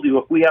 what we'll do,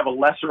 if we have a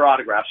lesser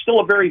autograph, still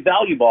a very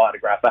valuable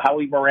autograph, a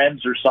Howie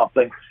Morenz or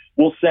something,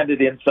 we'll send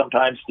it in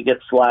sometimes to get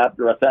slabbed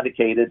or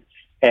authenticated,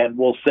 and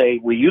we'll say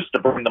we used to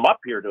bring them up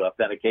here to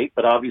authenticate,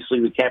 but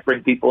obviously we can't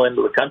bring people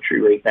into the country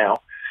right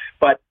now.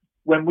 But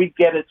when we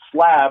get it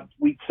slabbed,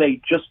 we'd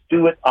say just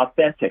do it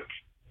authentic.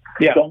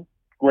 Yeah. Don't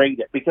grade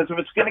it, because if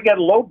it's going to get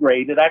a low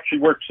grade, it actually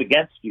works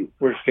against you.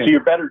 So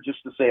you're better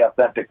just to say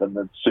authentic in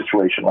a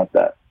situation like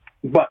that.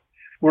 But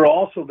we're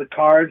also the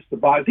cards, the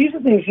box. These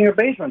are things in your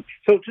basement.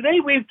 So today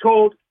we've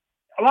told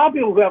a lot of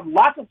people who have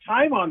lots of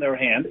time on their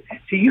hand,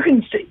 so you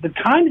can see the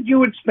time that you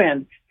would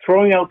spend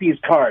throwing out these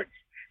cards,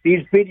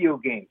 these video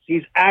games,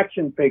 these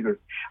action figures,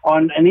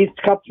 and these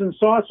cups and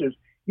saucers,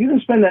 you can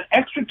spend that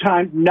extra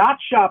time not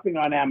shopping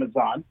on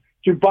Amazon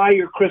to buy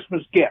your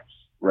Christmas gifts.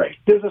 Right.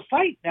 There's a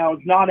site now,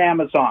 it's not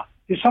Amazon.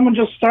 Someone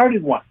just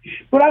started one.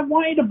 But I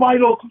want you to buy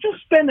local.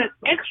 Just spend an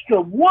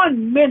extra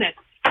 1 minute.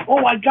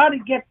 Oh, I got to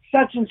get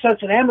such and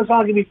such, and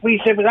Amazon can be free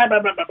shipping. Blah,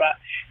 blah, blah, blah, blah.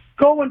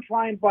 Go and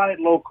try and buy it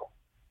local.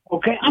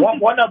 Okay?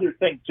 One other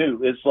thing,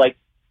 too, is like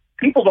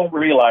people don't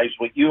realize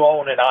what you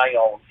own and I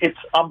own. It's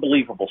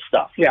unbelievable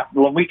stuff. Yeah.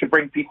 When we can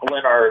bring people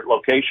in our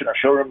location or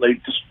showroom,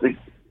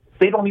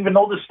 they don't even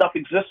know this stuff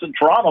exists in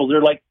Toronto. They're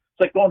like, it's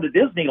like going to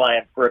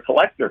Disneyland for a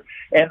collector.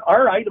 And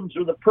our items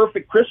are the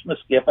perfect Christmas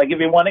gift. I give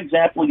you one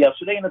example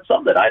yesterday, and it's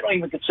something that I don't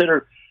even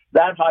consider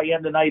that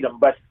high-end an item.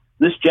 But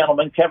this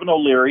gentleman, Kevin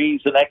O'Leary,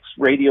 he's an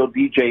ex-radio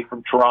DJ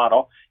from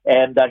Toronto,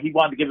 and he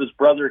wanted to give his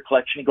brother a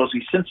collection. He goes,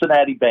 these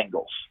Cincinnati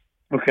Bengals.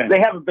 Okay. They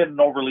haven't been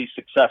overly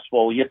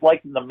successful. You'd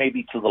liken them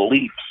maybe to the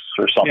Leafs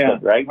or something,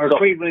 right? Or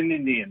Cleveland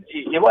Indians.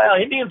 Well,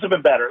 Indians have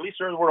been better. At least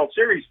they're in the World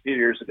Series a few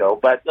years ago.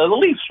 But the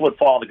Leafs would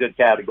fall in a good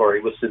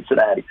category with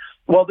Cincinnati.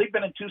 Well, they've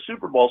been in 2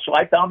 Super Bowls, so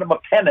I found them a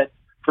pennant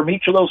from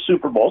each of those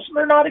Super Bowls, and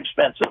they're not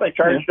expensive. I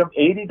charged them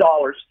 $80,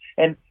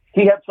 and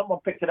he had someone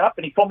pick it up,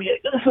 and he told me,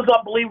 this is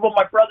unbelievable.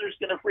 My brother's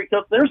going to freak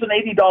out. There's an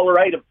 $80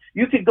 item.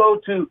 You could go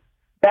to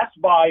Best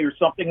Buy or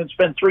something and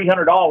spend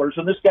 $300,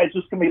 and this guy's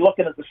just going to be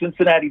looking at the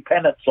Cincinnati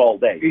pennants all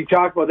day. You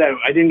talk about that.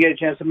 I didn't get a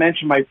chance to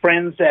mention my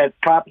friends at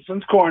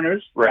Clapperson's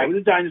Corners, right with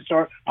the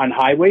dinosaur, on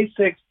Highway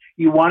 6.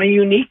 You want a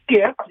unique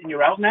gift, and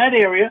you're out in that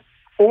area,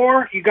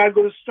 or you got to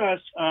go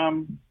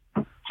to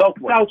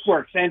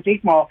Southworks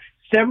Antique Mall,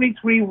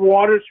 73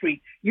 Water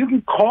Street. You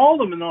can call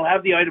them, and they'll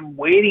have the item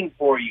waiting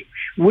for you.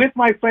 With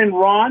my friend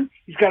Ron,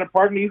 he's got a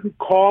partner. You can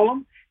call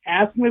him,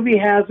 ask him if he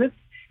has it,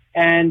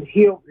 and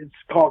it's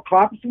called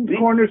Clapperson's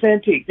Corners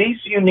Antique. These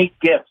unique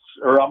gifts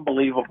are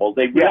unbelievable.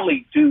 They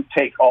really do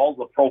take all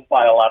the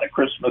profile out of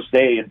Christmas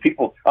Day, and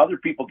other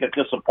people get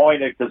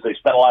disappointed because they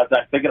spent a lot of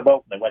time thinking about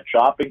it and they went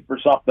shopping for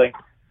something,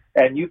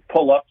 and you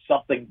pull up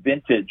something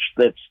vintage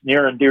that's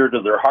near and dear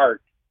to their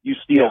heart, you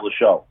steal the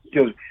show.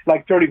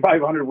 Like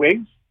 3,500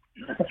 wigs?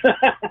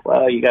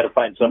 Well, you got to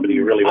find somebody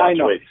who really wants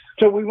wigs.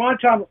 So we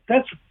want to talk.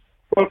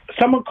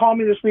 Someone called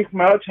me this week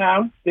from out of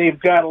town. They've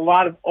got a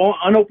lot of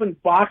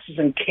unopened boxes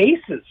and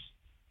cases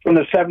from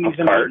the 70s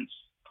and 80s.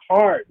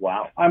 Cards.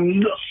 Wow.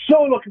 I'm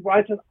so looking for.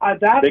 I said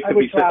they could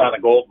be sitting on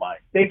a gold mine.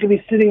 They could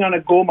be sitting on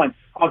a gold mine.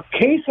 A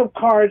case of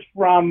cards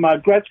from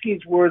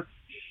Gretzky's worth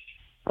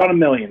about $1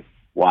 million.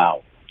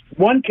 Wow.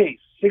 One case,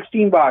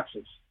 16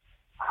 boxes.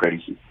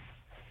 Crazy.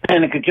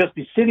 And it could just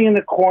be sitting in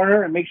the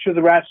corner and make sure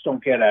the rats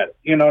don't get at it.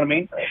 You know what I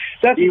mean?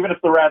 Right. Even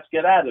if the rats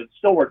get at it, it's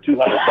still worth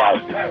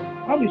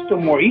 $200,000. Probably still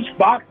more. Each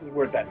box is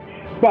worth that.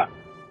 But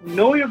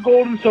know your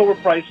gold and silver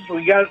prices.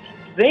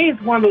 Today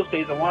is one of those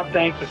days I want to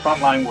thank the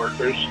frontline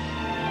workers.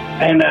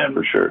 And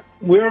for sure,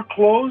 we're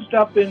closed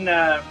up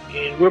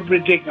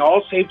we're taking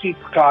all safety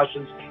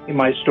precautions in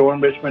my store in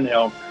Richmond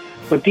Hill.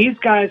 But these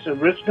guys are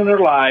risking their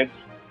lives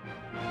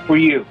for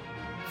you.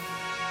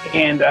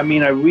 And I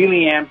mean, I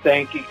really am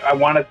thanking. I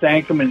want to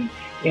thank them, and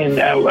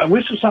I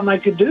wish there's something I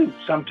could do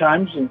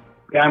sometimes. And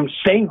I'm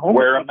staying home.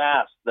 Wear a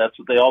mask. That's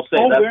what they all say.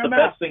 That's the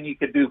best thing you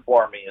could do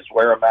for me is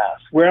wear a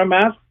mask. Wear a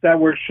mask. That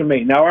works for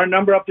me. Now our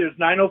number up there is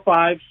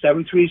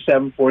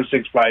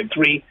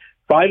 905-737-4653.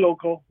 Buy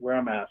local. Wear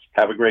a mask.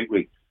 Have a great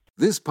week.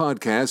 This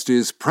podcast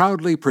is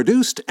proudly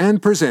produced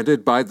and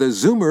presented by the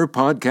Zoomer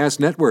Podcast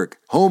Network,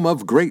 home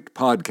of great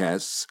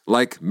podcasts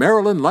like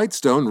Marilyn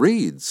Lightstone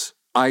Reads,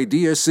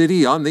 Idea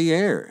City on the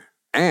Air,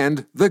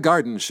 and The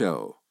Garden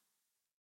Show.